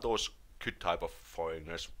there are those good type of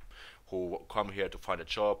foreigners who come here to find a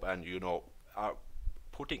job and are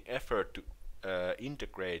putting effort to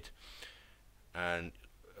integrate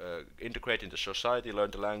into society,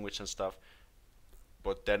 learn the language and stuff.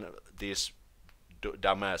 But then these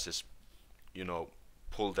dumbasses,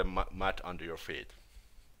 pull the mat under your feet.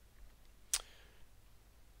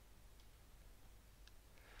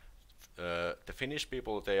 The Finnish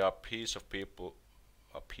people, they are peace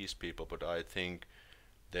people, but I think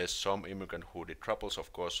there's some immigrant who did troubles.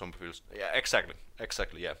 Of course, some people. Yeah,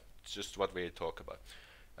 exactly. Yeah, it's just what we talk about.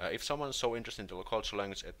 If someone's so interested in the cultural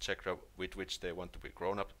language, etc., with which they want to be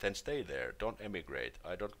grown up, then stay there. Don't emigrate.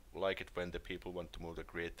 I don't like it when the people want to move to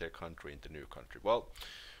create their country in the new country. Well,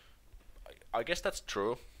 I guess that's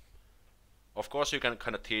true. Of course, you can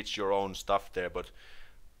kind of teach your own stuff there, but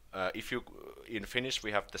if you in Finnish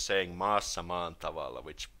we have the saying "maassa maan tavalla,"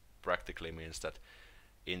 which practically means that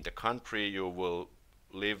in the country you will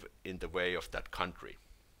live in the way of that country.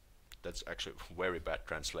 That's actually a very bad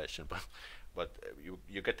translation, but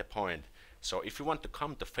you get the point. So if you want to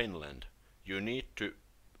come to Finland, you need to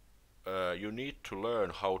learn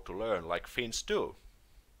how to learn like Finns do.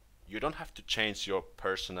 You don't have to change your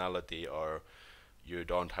personality, or you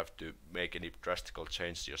don't have to make any drastic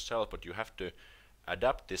changes yourself, but you have to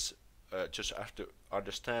adapt this. Just have to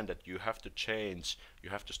understand that you have to change. You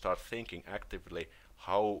have to start thinking actively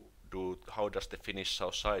how does the Finnish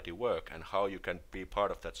society work and how you can be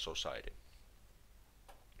part of that society.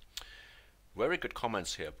 Very good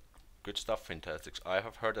comments here. Good stuff, Fantastics. I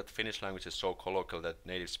have heard that Finnish language is so colloquial that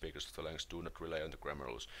native speakers of the language do not rely on the grammar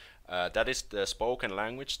rules. That is the spoken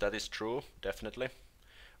language. That is true, definitely.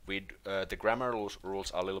 The grammar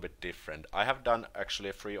rules are a little bit different. I have done actually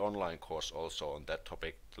a free online course also on that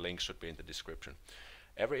topic. The link should be in the description.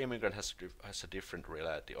 Every immigrant has a different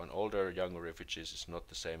reality. On older, younger refugees is not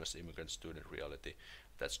the same as immigrant student reality.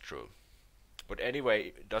 That's true. But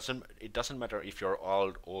anyway, it doesn't matter if you're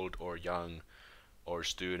old or young, or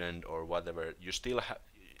student or whatever. You still have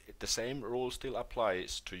the same rule still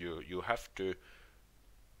applies to you. You have to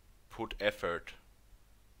put effort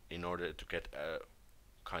in order to get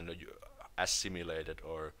kind of assimilated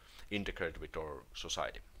or integrated with our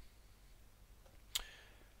society.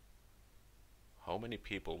 How many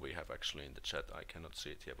people we have actually in the chat? I cannot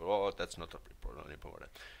see it here, but that's not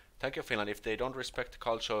important. Thank you, Finland. If they don't respect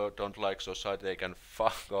culture, don't like society, they can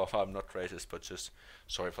fuck off. I'm not racist, but just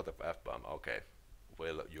sorry for the F-bomb. Okay,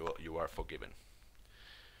 well, you are forgiven.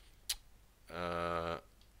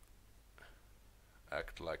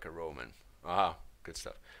 Act like a Roman. Aha, good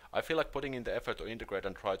stuff. I feel like putting in the effort to integrate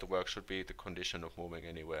and try to work should be the condition of moving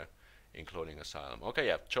anywhere, including asylum. Okay,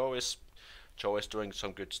 yeah, Joe is doing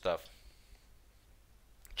some good stuff.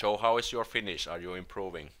 Joe, how is your Finnish? Are you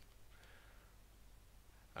improving?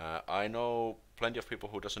 I know plenty of people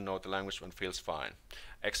who doesn't know the language and feels fine.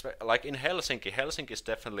 Like in Helsinki, Helsinki is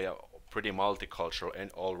definitely a pretty multicultural and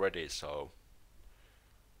already, so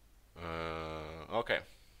okay.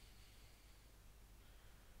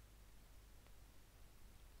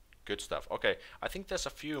 Good stuff. Okay, I think there's a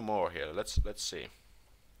few more here. Let's see.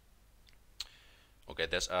 Okay,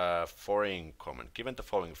 there's a foreign comment. Given the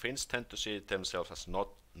following, Finns tend to see themselves as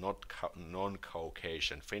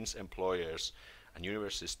non-Caucasian. Finns employers and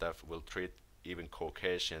university staff will treat even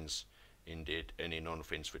Caucasians, indeed any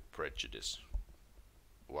non-Finns, with prejudice.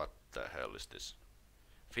 What the hell is this?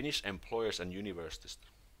 Finnish employers and universities.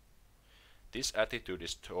 This attitude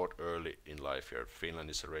is taught early in life here. Finland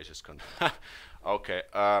is a racist country. Okay,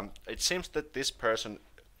 it seems that this person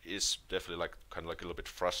is definitely like kind of like a little bit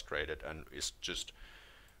frustrated and is just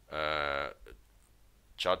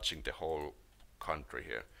judging the whole country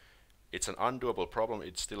here. It's an undoable problem.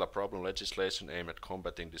 It's still a problem. Legislation aimed at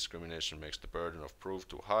combating discrimination makes the burden of proof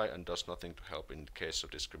too high and does nothing to help in case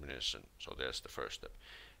of discrimination. So there's the first step.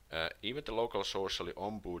 Even the local socially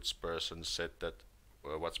ombudsperson said that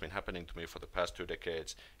what's been happening to me for the past 2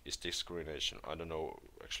 decades is discrimination. I don't know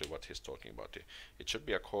actually what he's talking about here. It should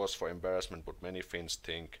be a cause for embarrassment, but many Finns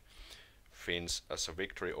think Finns as a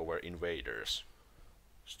victory over invaders.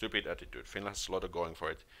 Stupid attitude. Finland has a lot of going for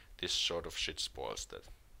it. This sort of shit spoils that.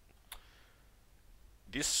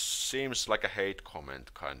 This seems like a hate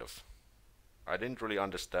comment, kind of. I didn't really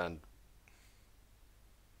understand.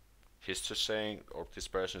 He's just saying, or this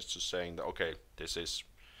person is just saying that okay, this is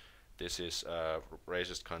a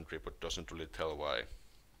racist country, but doesn't really tell why.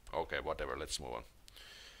 Okay, whatever. Let's move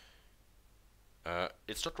on.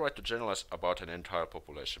 It's not right to generalize about an entire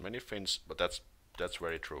population. Many Finns, but that's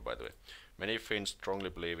very true, by the way. Many Finns strongly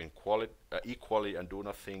believe in equality and do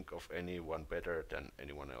not think of anyone better than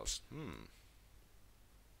anyone else.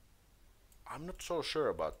 I'm not so sure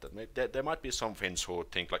about that. Maybe there might be some Finns who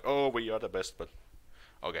think like, oh, we are the best, but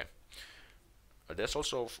okay. There's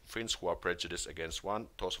also Finns who are prejudiced against one,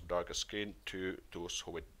 those of darker skin, two, those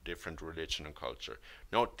who with different religion and culture.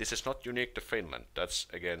 No, this is not unique to Finland. That's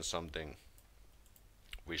again something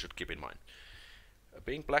we should keep in mind.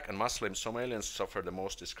 Being black and Muslim, Somalians suffer the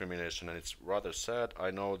most discrimination, and it's rather sad.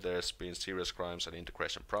 I know there's been serious crimes and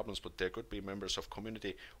integration problems, but there could be members of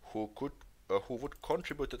community who would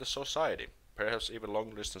contribute to the society. Perhaps even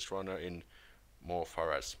long-distance runner in more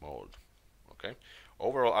Farage mode. Okay.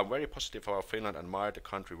 Overall, I'm very positive about Finland and admire the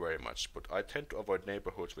country very much, but I tend to avoid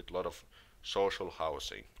neighborhoods with a lot of social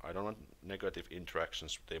housing. I don't want negative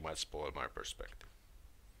interactions; they might spoil my perspective.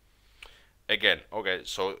 Again, okay,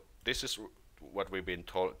 so this is what we've been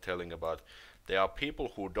telling about. There are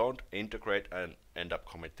people who don't integrate and end up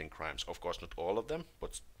committing crimes. Of course, not all of them,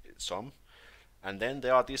 but some. And then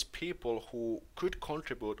there are these people who could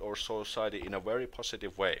contribute to our society in a very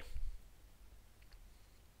positive way.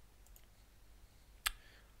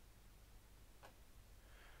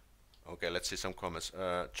 Okay, let's see some comments.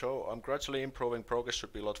 Joe, I'm gradually improving. Progress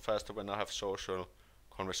should be a lot faster when I have social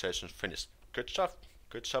conversations finished. Good job.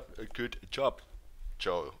 Good job. Good job,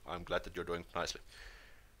 Joe. I'm glad that you're doing nicely.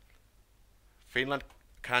 Finland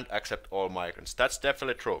can't accept all migrants. That's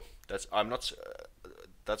definitely true.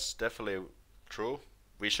 That's definitely true.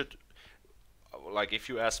 We should, like, if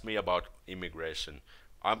you ask me about immigration,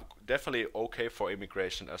 I'm definitely okay for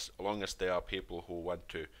immigration as long as there are people who want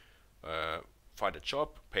to find a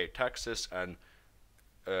job, pay taxes, and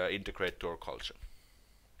integrate to our culture.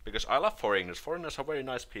 Because I love foreigners. Foreigners are very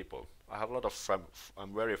nice people. I have a lot of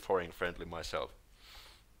I'm very foreign friendly myself.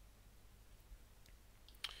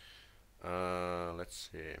 Let's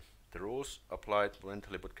see. The rules applied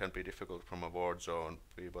mentally but can be difficult from a war zone.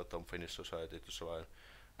 We bottom Finnish society to survive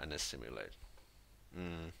and assimilate.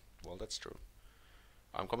 Well, that's true.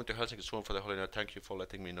 I'm coming to Helsinki soon for the holiday. Thank you for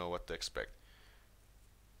letting me know what to expect.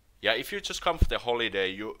 Yeah, if you just come for the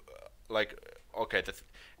holiday, you okay,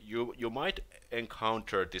 you might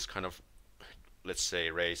encounter this kind of, let's say,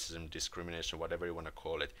 racism, discrimination, whatever you want to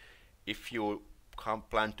call it, if you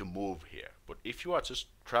plan to move here. But if you are just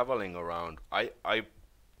traveling around,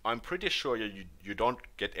 I'm pretty sure you don't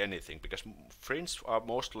get anything, because Finns are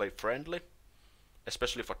mostly friendly,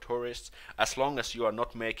 especially for tourists, as long as you are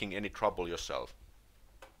not making any trouble yourself.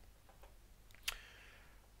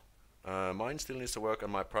 Mine still needs to work,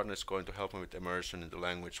 and my partner is going to help me with immersion in the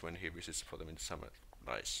language when he visits for them in summer.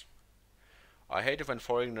 Nice. I hate it when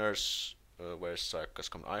foreigners where's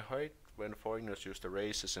sarcasm. I hate when foreigners use the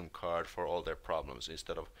racism card for all their problems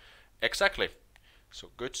instead of exactly. So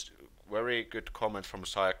good, very good comment from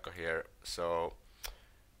Saikka here. So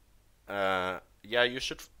yeah, you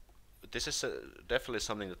should. This is definitely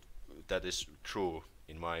something that is true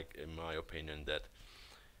in my opinion, that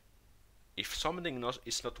if something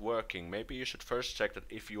is not working, maybe you should first check that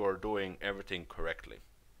if you are doing everything correctly.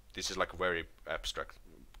 This is like a very abstract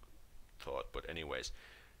thought, but anyways,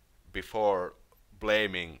 before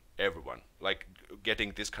blaming everyone, like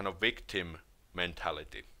getting this kind of victim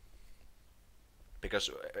mentality. Because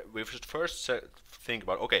we should first think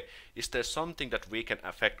about, okay, is there something that we can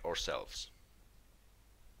affect ourselves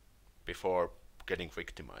before getting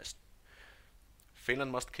victimized?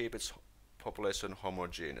 Finland must keep its population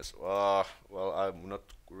homogeneous. Well, I'm not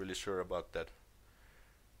really sure about that.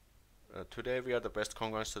 Today we are the best.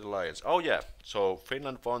 Congrats to the Lions. Oh yeah, so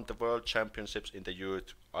Finland won the World Championships in the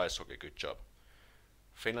youth ice hockey. Good job.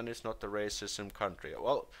 Finland is not a racism country.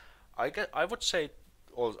 Well, I would say,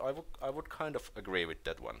 I would kind of agree with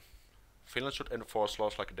that one. Finland should enforce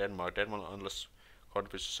laws like Denmark. Denmark, unless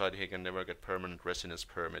contributes society, he can never get permanent residence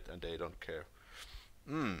permit, and they don't care.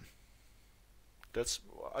 Hmm. That's.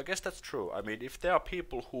 I guess that's true. I mean, if there are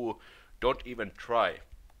people who don't even try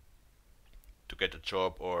to get a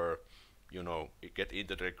job or, get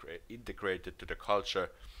integrated to the culture,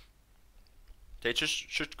 they just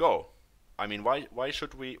should go. I mean, why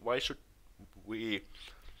should we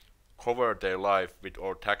cover their life with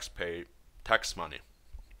our tax money?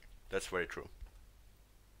 That's very true.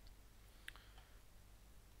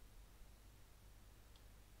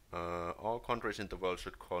 All countries in the world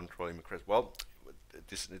should control immigration. Well,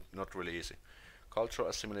 this is not really easy. Cultural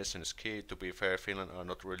assimilation is key. To be fair, Finland are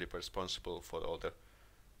not really responsible for all the.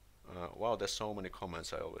 Wow, there's so many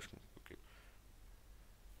comments. I always. Okay.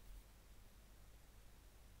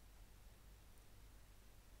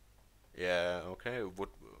 Yeah, okay.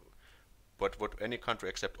 Would any country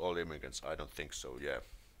accept all immigrants? I don't think so. Yeah.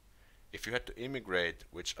 If you had to immigrate,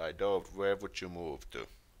 which I don't, where would you move to?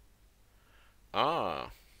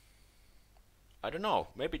 Ah, I don't know.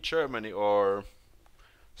 Maybe Germany or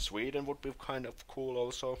Sweden would be kind of cool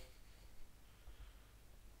also.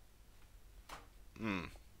 Hmm.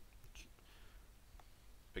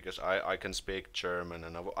 Because I can speak German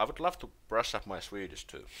and I would love to brush up my Swedish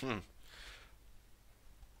too.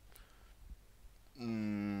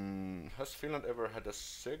 Has Finland ever had a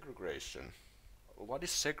segregation? What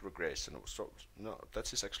is segregation? So no,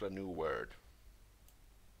 that is actually a new word.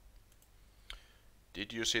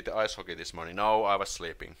 Did you see the ice hockey this morning? No, I was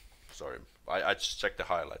sleeping. Sorry, I just checked the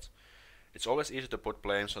highlights. It's always easy to put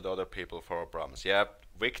blames on the other people for our problems. Yeah,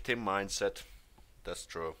 victim mindset. That's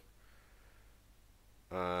true.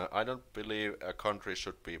 I don't believe a country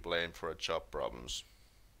should be blamed for a job problems.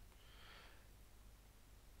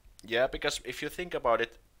 Yeah, because if you think about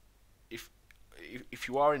it, if if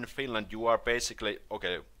you are in Finland, you are basically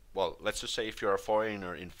okay. Well, let's just say if you're a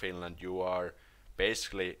foreigner in Finland, you are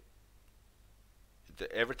basically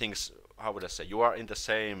everything's, how would I say, you are in the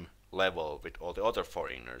same level with all the other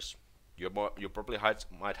foreigners. You probably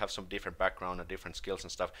might have some different background and different skills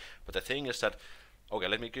and stuff, but the thing is that, okay,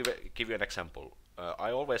 let me give you an example.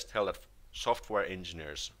 I always tell that software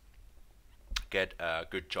engineers get a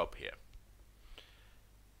good job here.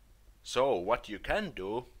 So what you can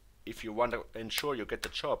do, if you want to ensure you get the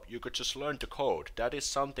job, you could just learn to code. That is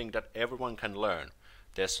something that everyone can learn.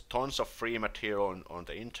 There's tons of free material on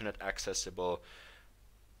the internet accessible,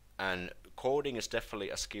 and coding is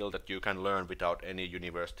definitely a skill that you can learn without any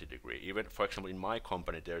university degree. Even, for example, in my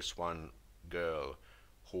company, there's one girl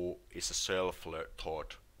who is a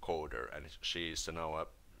self-taught coder, and she is now a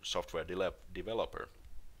software developer.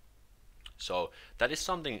 So that is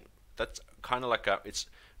something that's kind of like it's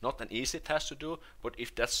not an easy task to do, but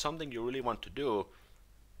if that's something you really want to do,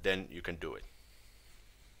 then you can do it.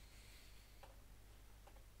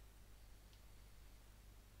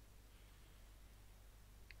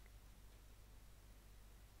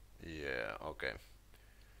 Yeah, okay.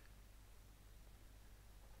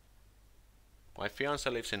 My fiance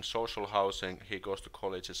lives in social housing. He goes to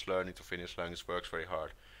college, is learning to Finnish language, works very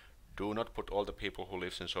hard. Do not put all the people who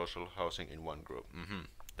lives in social housing in one group.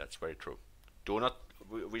 That's very true. Do not.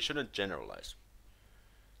 We shouldn't generalize.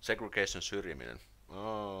 Segregation, syrjiminen.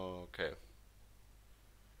 Oh, okay.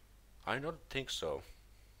 I don't think so.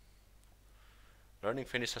 Learning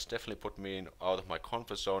Finnish has definitely put me out of my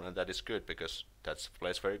comfort zone, and that is good because that's the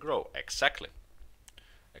place where you grow. Exactly.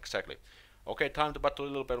 Exactly. Okay, time to battle a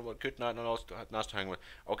little bit. Good night, and also nice to hang with.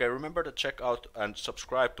 Okay, remember to check out and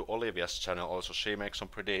subscribe to Olivia's channel. Also, she makes some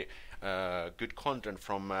pretty good content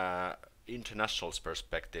from international's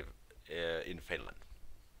perspective in Finland.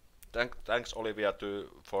 Thanks, Olivia,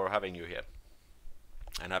 for having you here,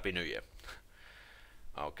 and Happy New Year.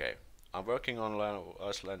 Okay, I'm working on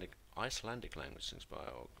Icelandic language since my.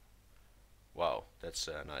 Wow, that's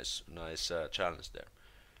a nice challenge there.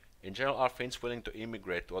 In general, are Finns willing to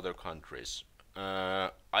immigrate to other countries?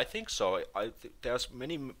 I think so. There's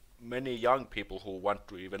many young people who want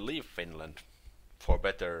to even leave Finland for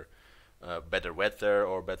better weather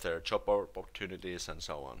or better job opportunities and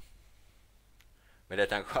so on.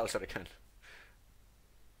 Vedetään kalsarikan.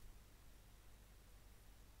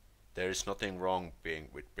 There is nothing wrong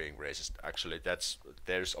with being racist. Actually,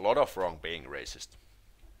 there's a lot of wrong being racist.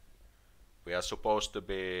 We are supposed to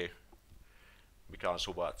be. Mikä on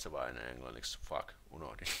suvaitsevainen englanniksi? Fuck,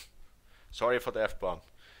 unohdin. Sorry for the F-bomb.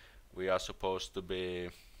 We are supposed to be.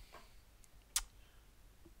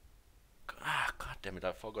 damn it,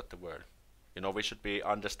 I forgot the word. You know, we should be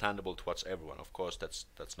understandable towards everyone. Of course, that's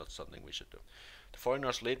not something we should do. The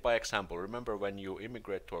foreigners lead by example. Remember, when you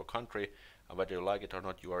immigrate to a country, whether you like it or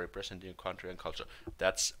not, you are representing your country and culture.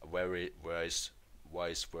 That's very wise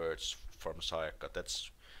words from Sayaka.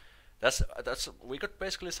 That's we could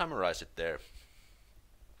basically summarize it there.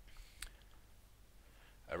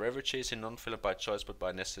 A refugee is in non-Finland by choice but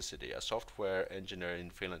by necessity. A software engineer in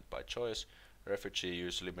Finland by choice. A refugee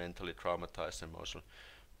usually mentally traumatized and emotional.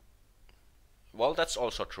 Well, that's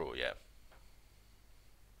also true, yeah.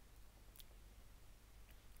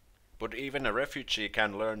 But even a refugee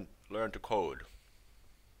can learn to code.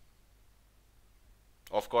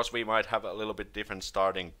 Of course, we might have a little bit different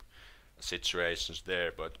starting situations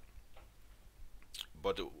there, but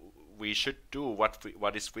we should do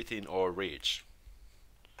what is within our reach.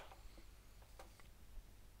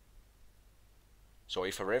 So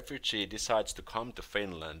if a refugee decides to come to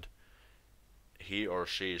Finland, he or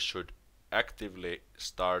she should actively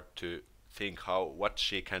start to think what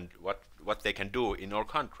they can do in our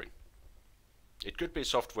country. It could be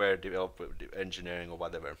software development, engineering, or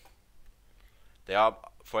whatever. They are,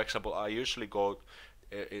 for example, I usually go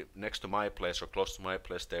next to my place or close to my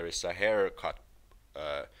place. There is a haircut,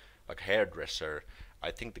 like hairdresser.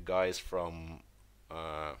 I think the guy is from.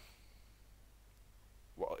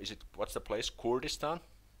 What's the place? Kurdistan?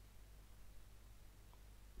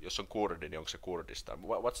 Jos on Kurdi, niin onko se Kurdistan?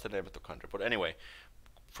 What's the name of the country? But anyway,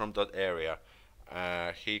 from that area,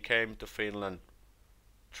 he came to Finland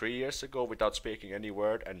 3 years ago without speaking any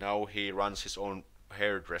word, and now he runs his own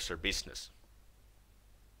hairdresser business.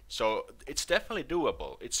 So it's definitely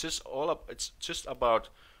doable. It's just about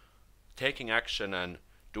taking action and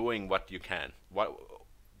doing what you can,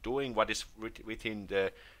 doing what is within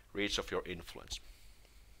the reach of your influence.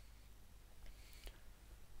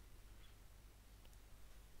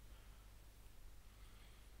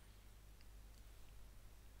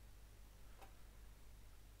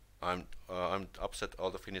 I'm upset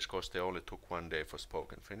all the Finnish course they only took 1 day for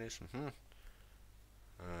spoken Finnish.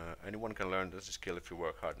 Anyone can learn this skill if you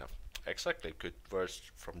work hard enough. Exactly, good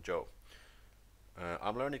words from Joe.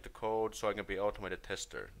 I'm learning to code so I can be automated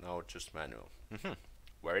tester. Now just manual.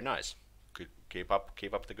 Very nice. Keep up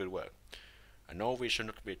the good work. I know we should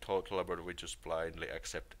not be total, but we just blindly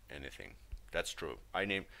accept anything. That's true. I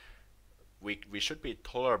mean, we should be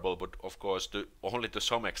tolerable, but of course only to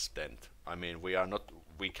some extent. I mean,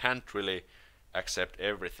 we can't really accept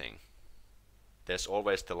everything. There's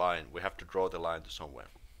always the line. We have to draw the line to somewhere.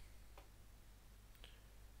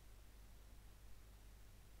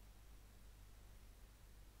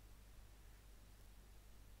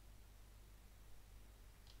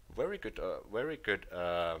 Very good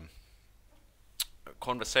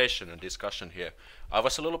conversation and discussion here. I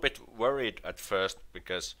was a little bit worried at first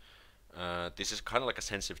because this is kind of like a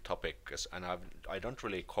sensitive topic, and I don't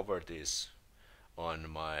really cover this on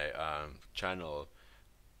my channel,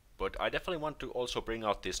 but I definitely want to also bring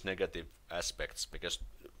out these negative aspects because,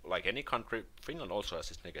 like any country, Finland also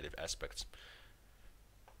has its negative aspects,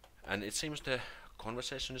 and it seems the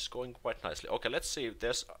conversation is going quite nicely. Okay, let's see.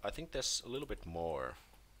 I think there's a little bit more.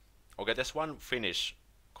 Okay, there's one Finnish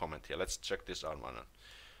comment here. Let's check this out one.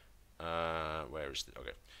 Where is it?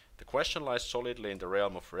 Okay. The question lies solidly in the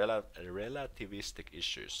realm of relativistic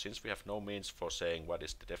issues. Since we have no means for saying what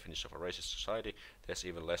is the definition of a racist society, there's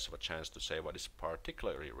even less of a chance to say what is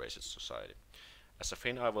particularly racist society. As a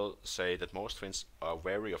Finn, I will say that most Finns are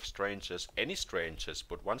wary of strangers, any strangers,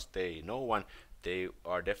 but once they know one, they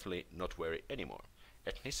are definitely not wary anymore.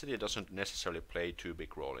 Ethnicity doesn't necessarily play too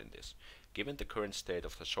big role in this. Given the current state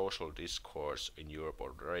of the social discourse in Europe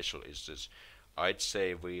on racial issues, I'd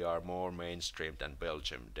say we are more mainstream than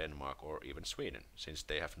Belgium, Denmark, or even Sweden, since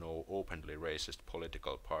they have no openly racist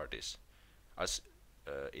political parties, as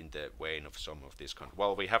in the vein of some of these countries.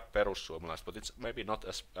 Well, we have perussuomalaiset, but it's maybe not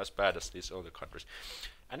as bad as these other countries.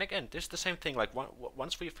 And again, this is the same thing. Like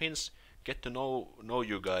once we Finns get to know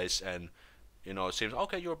you guys, and you know, it seems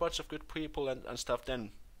okay, you're a bunch of good people and stuff.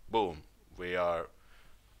 Then, boom, we are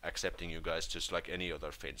accepting you guys just like any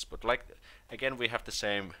other Finns. But like again, we have the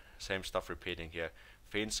same stuff repeating here.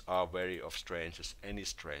 Finns are wary of strangers, any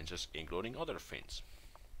strangers, including other Finns.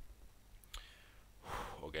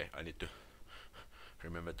 Okay, I need to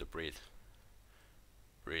remember to breathe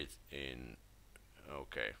in.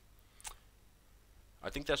 Okay, I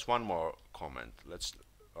think there's one more comment.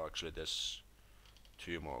 Actually there's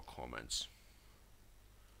 2 more comments.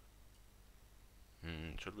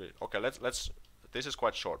 Should we? Okay, let's. This is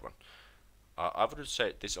quite short one. I would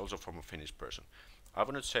say this is also from a Finnish person. I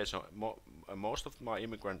wouldn't say so. Most of my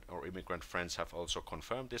immigrant friends have also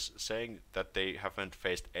confirmed this, saying that they haven't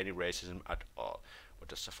faced any racism at all. But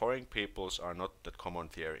the foreign peoples are not that common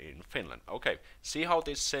here in Finland. Okay, see how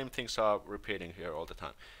these same things are repeating here all the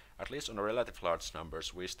time. At least on a relative large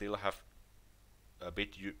numbers, we still have a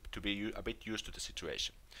bit to be a bit used to the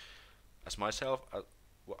situation. As myself,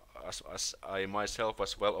 as I myself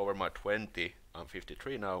was well over my 20, I'm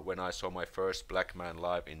 53 now, when I saw my first black man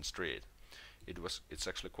live in street. It's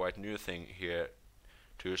actually quite new thing here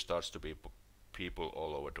to starts to be people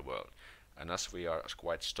all over the world. And as we are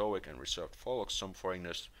quite stoic and reserved folks, some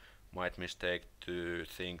foreigners might mistake to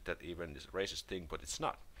think that even this racist thing, but it's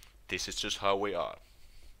not. This is just how we are.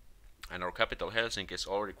 And our capital Helsinki is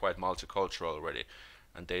already quite multicultural already,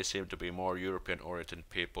 and they seem to be more European oriented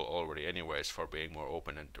people already anyways for being more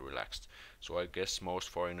open and relaxed. So I guess most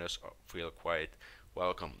foreigners feel quite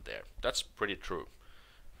welcome there. That's pretty true.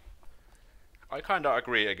 I kinda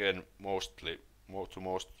agree again mostly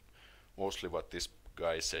what this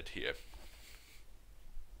guy said here.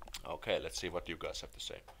 Okay, let's see what you guys have to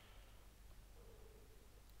say.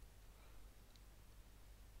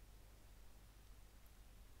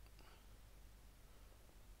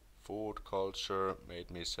 Food culture made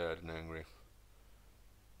me sad and angry.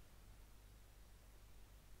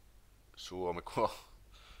 Suomi.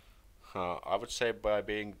 I would say by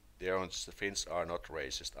being their own, the Finns are not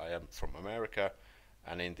racist. I am from America,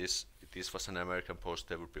 and in this, if this was an American post,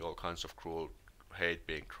 there would be all kinds of cruel hate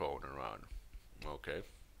being thrown around. Okay.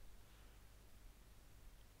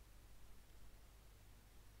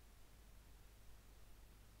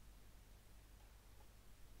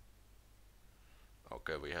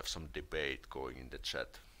 Okay, we have some debate going in the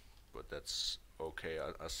chat, but that's okay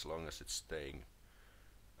as long as it's staying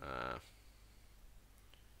uh,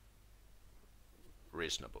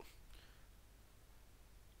 reasonable.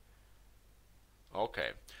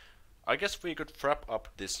 Okay, I guess we could wrap up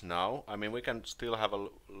this now. I mean, we can still have a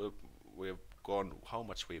look. We've gone how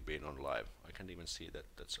much we've been on live. I can't even see that.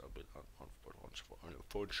 That's a bit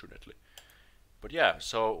unfortunately. But yeah,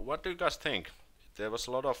 so what do you guys think? There was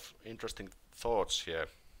a lot of interesting thoughts here.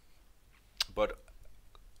 But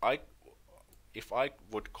I, if I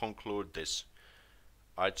would conclude this,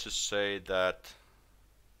 I'd just say that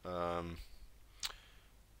um,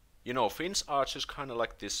 you know, Finns are just kind of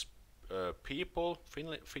like this people.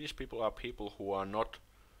 Finnish people are people who are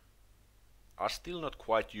still not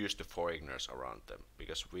quite used to foreigners around them,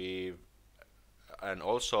 because we, and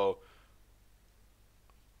also,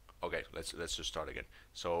 okay, let's just start again.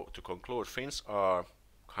 So to conclude, Finns are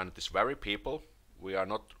kind of this very people. We are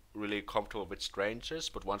not really comfortable with strangers,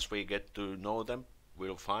 but once we get to know them,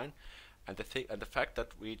 we'll fine. And the fact that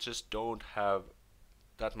we just don't have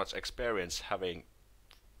that much experience having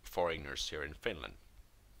foreigners here in Finland.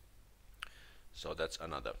 So that's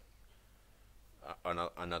another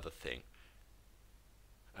thing.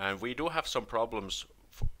 And we do have some problems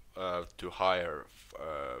to hire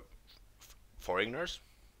foreigners,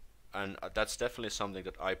 and that's definitely something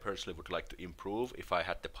that I personally would like to improve if I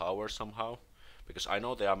had the power somehow, because I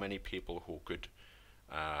know there are many people who could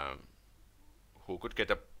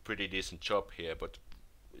get a pretty decent job here, but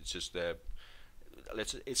it's just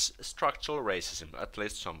it's structural racism, at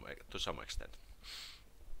least to some extent.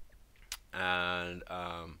 And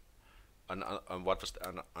what was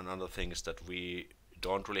another thing is that we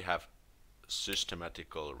don't really have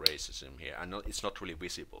systematical racism here, and it's not really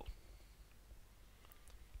visible.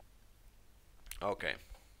 Okay.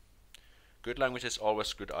 Good language is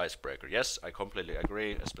always good icebreaker. Yes, I completely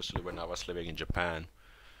agree, especially when I was living in Japan.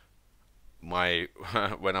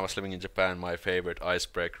 When I was living in Japan, my favorite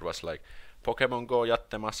icebreaker was like, Pokemon Go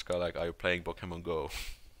yattemaska, like, are you playing Pokemon Go?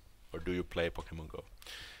 Or do you play Pokemon Go?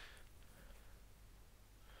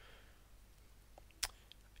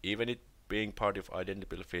 Even it being part of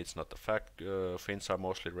identity, it's not a fact. Finns are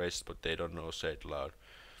mostly racist, but they don't know, say it loud.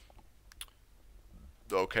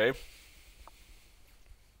 Okay.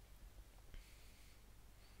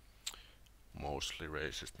 Mostly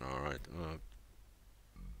racist, alright.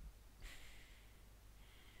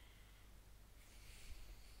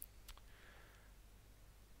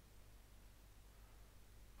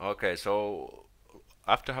 Okay, so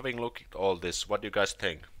after having looked at all this, what do you guys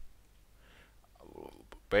think?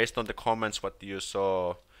 Based on the comments, what you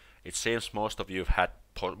saw, it seems most of you have had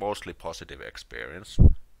mostly positive experience.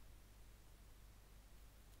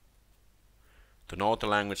 To know the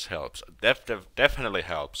language helps. Definitely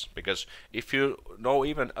helps, because if you know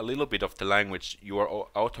even a little bit of the language, you are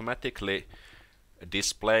automatically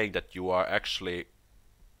displaying that you are actually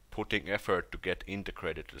putting effort to get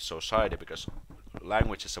integrated to the society, because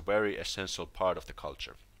language is a very essential part of the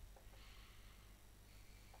culture.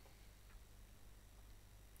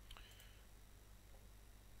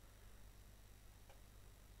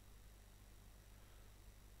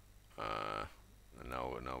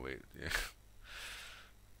 we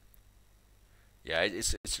yeah,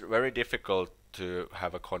 it's very difficult to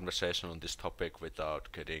have a conversation on this topic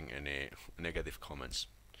without getting any negative comments.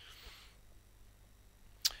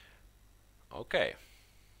 Okay.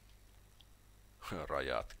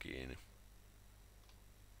 Rajat kiinni.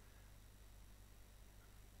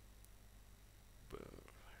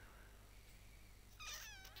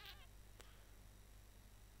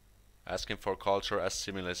 Asking for culture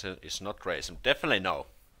assimilation is not racism. Definitely no.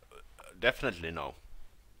 Definitely no.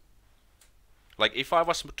 Like if I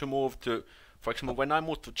was to move to, for example, when I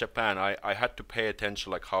moved to Japan, I had to pay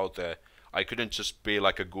attention like how I couldn't just be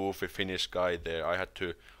like a goofy Finnish guy there. I had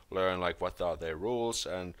to learn like what are their rules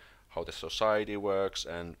and how the society works,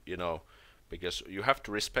 and you know, because you have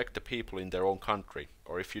to respect the people in their own country,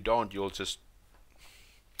 or if you don't, you'll just,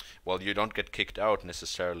 well, you don't get kicked out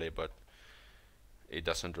necessarily, but it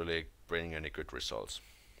doesn't really bring any good results.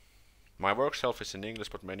 My work self is in English,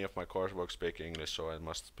 but many of my coursework speak English, so I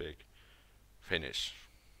must speak Finnish.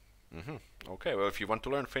 Okay, well, if you want to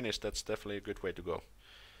learn Finnish, that's definitely a good way to go.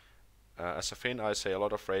 As a Finn, I say a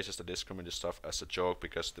lot of phrases that discriminate stuff as a joke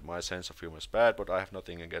because my sense of humor is bad, but I have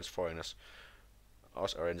nothing against foreigners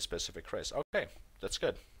or any specific race. Okay, that's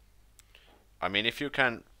good. I mean, if you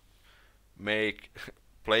can make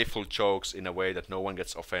playful jokes in a way that no one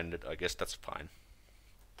gets offended, I guess that's fine.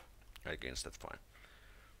 I guess that's fine.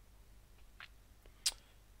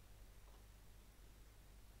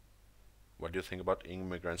 What do you think about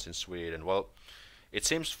immigrants in Sweden? Well, it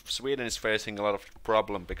seems Sweden is facing a lot of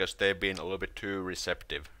problem because they've been a little bit too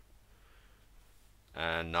receptive.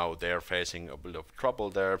 And now they're facing a bit of trouble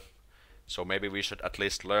there. So maybe we should at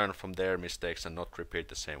least learn from their mistakes and not repeat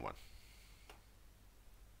the same one.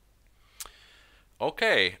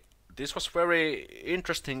 Okay, this was very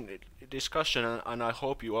interesting discussion, and I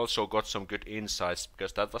hope you also got some good insights,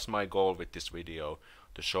 because that was my goal with this video,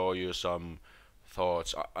 to show you some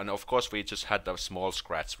thoughts. And of course we just had a small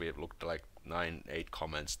scratch. We looked like 8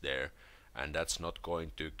 comments there, and that's not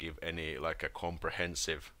going to give any like a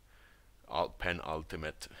comprehensive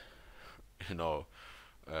penultimate, you know,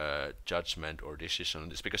 judgment or decision on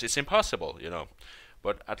this, because it's impossible, you know.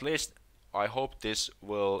 But at least I hope this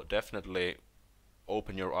will definitely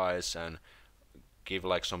open your eyes and give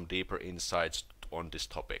like some deeper insights on this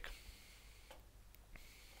topic.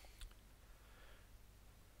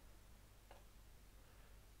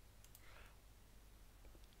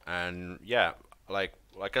 And yeah, like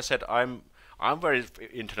I said, I'm very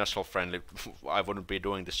international friendly. I wouldn't be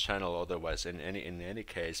doing this channel otherwise in any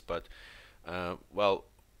case. But well,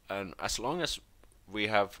 and as long as we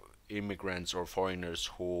have immigrants or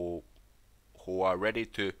foreigners who are ready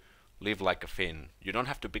to live like a Finn, you don't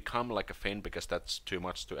have to become like a Finn because that's too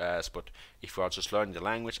much to ask. But if you are just learning the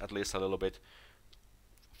language at least a little bit,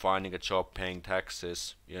 finding a job, paying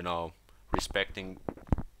taxes, you know, respecting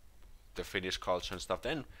the Finnish culture and stuff,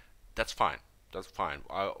 then that's fine. That's fine.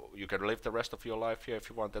 You can live the rest of your life here if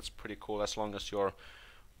you want. That's pretty cool, as long as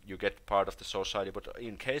you get part of the society. But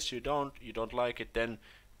in case you don't like it, then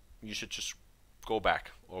you should just go back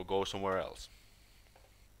or go somewhere else.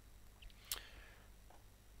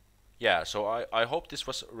 Yeah, so I hope this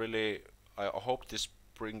was really, I hope this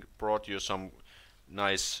brought you some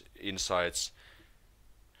nice insights.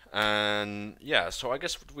 And yeah, so I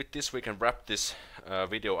guess with this we can wrap this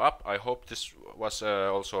video up. I hope this was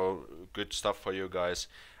also good stuff for you guys.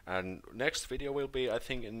 And next video will be, I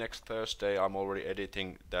think, next Thursday. I'm already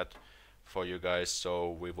editing that for you guys, so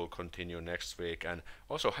we will continue next week. And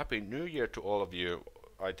also Happy New Year to all of you.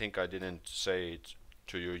 I think I didn't say it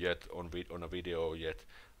to you yet on a video yet,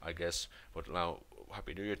 I guess, but now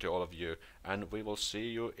Happy New Year to all of you, and we will see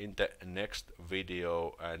you in the next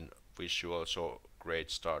video, and wish you also great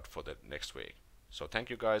start for the next week. So thank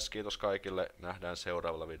you guys, kiitos kaikille, nähdään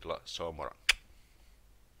seuraavalla videolla, se on moro.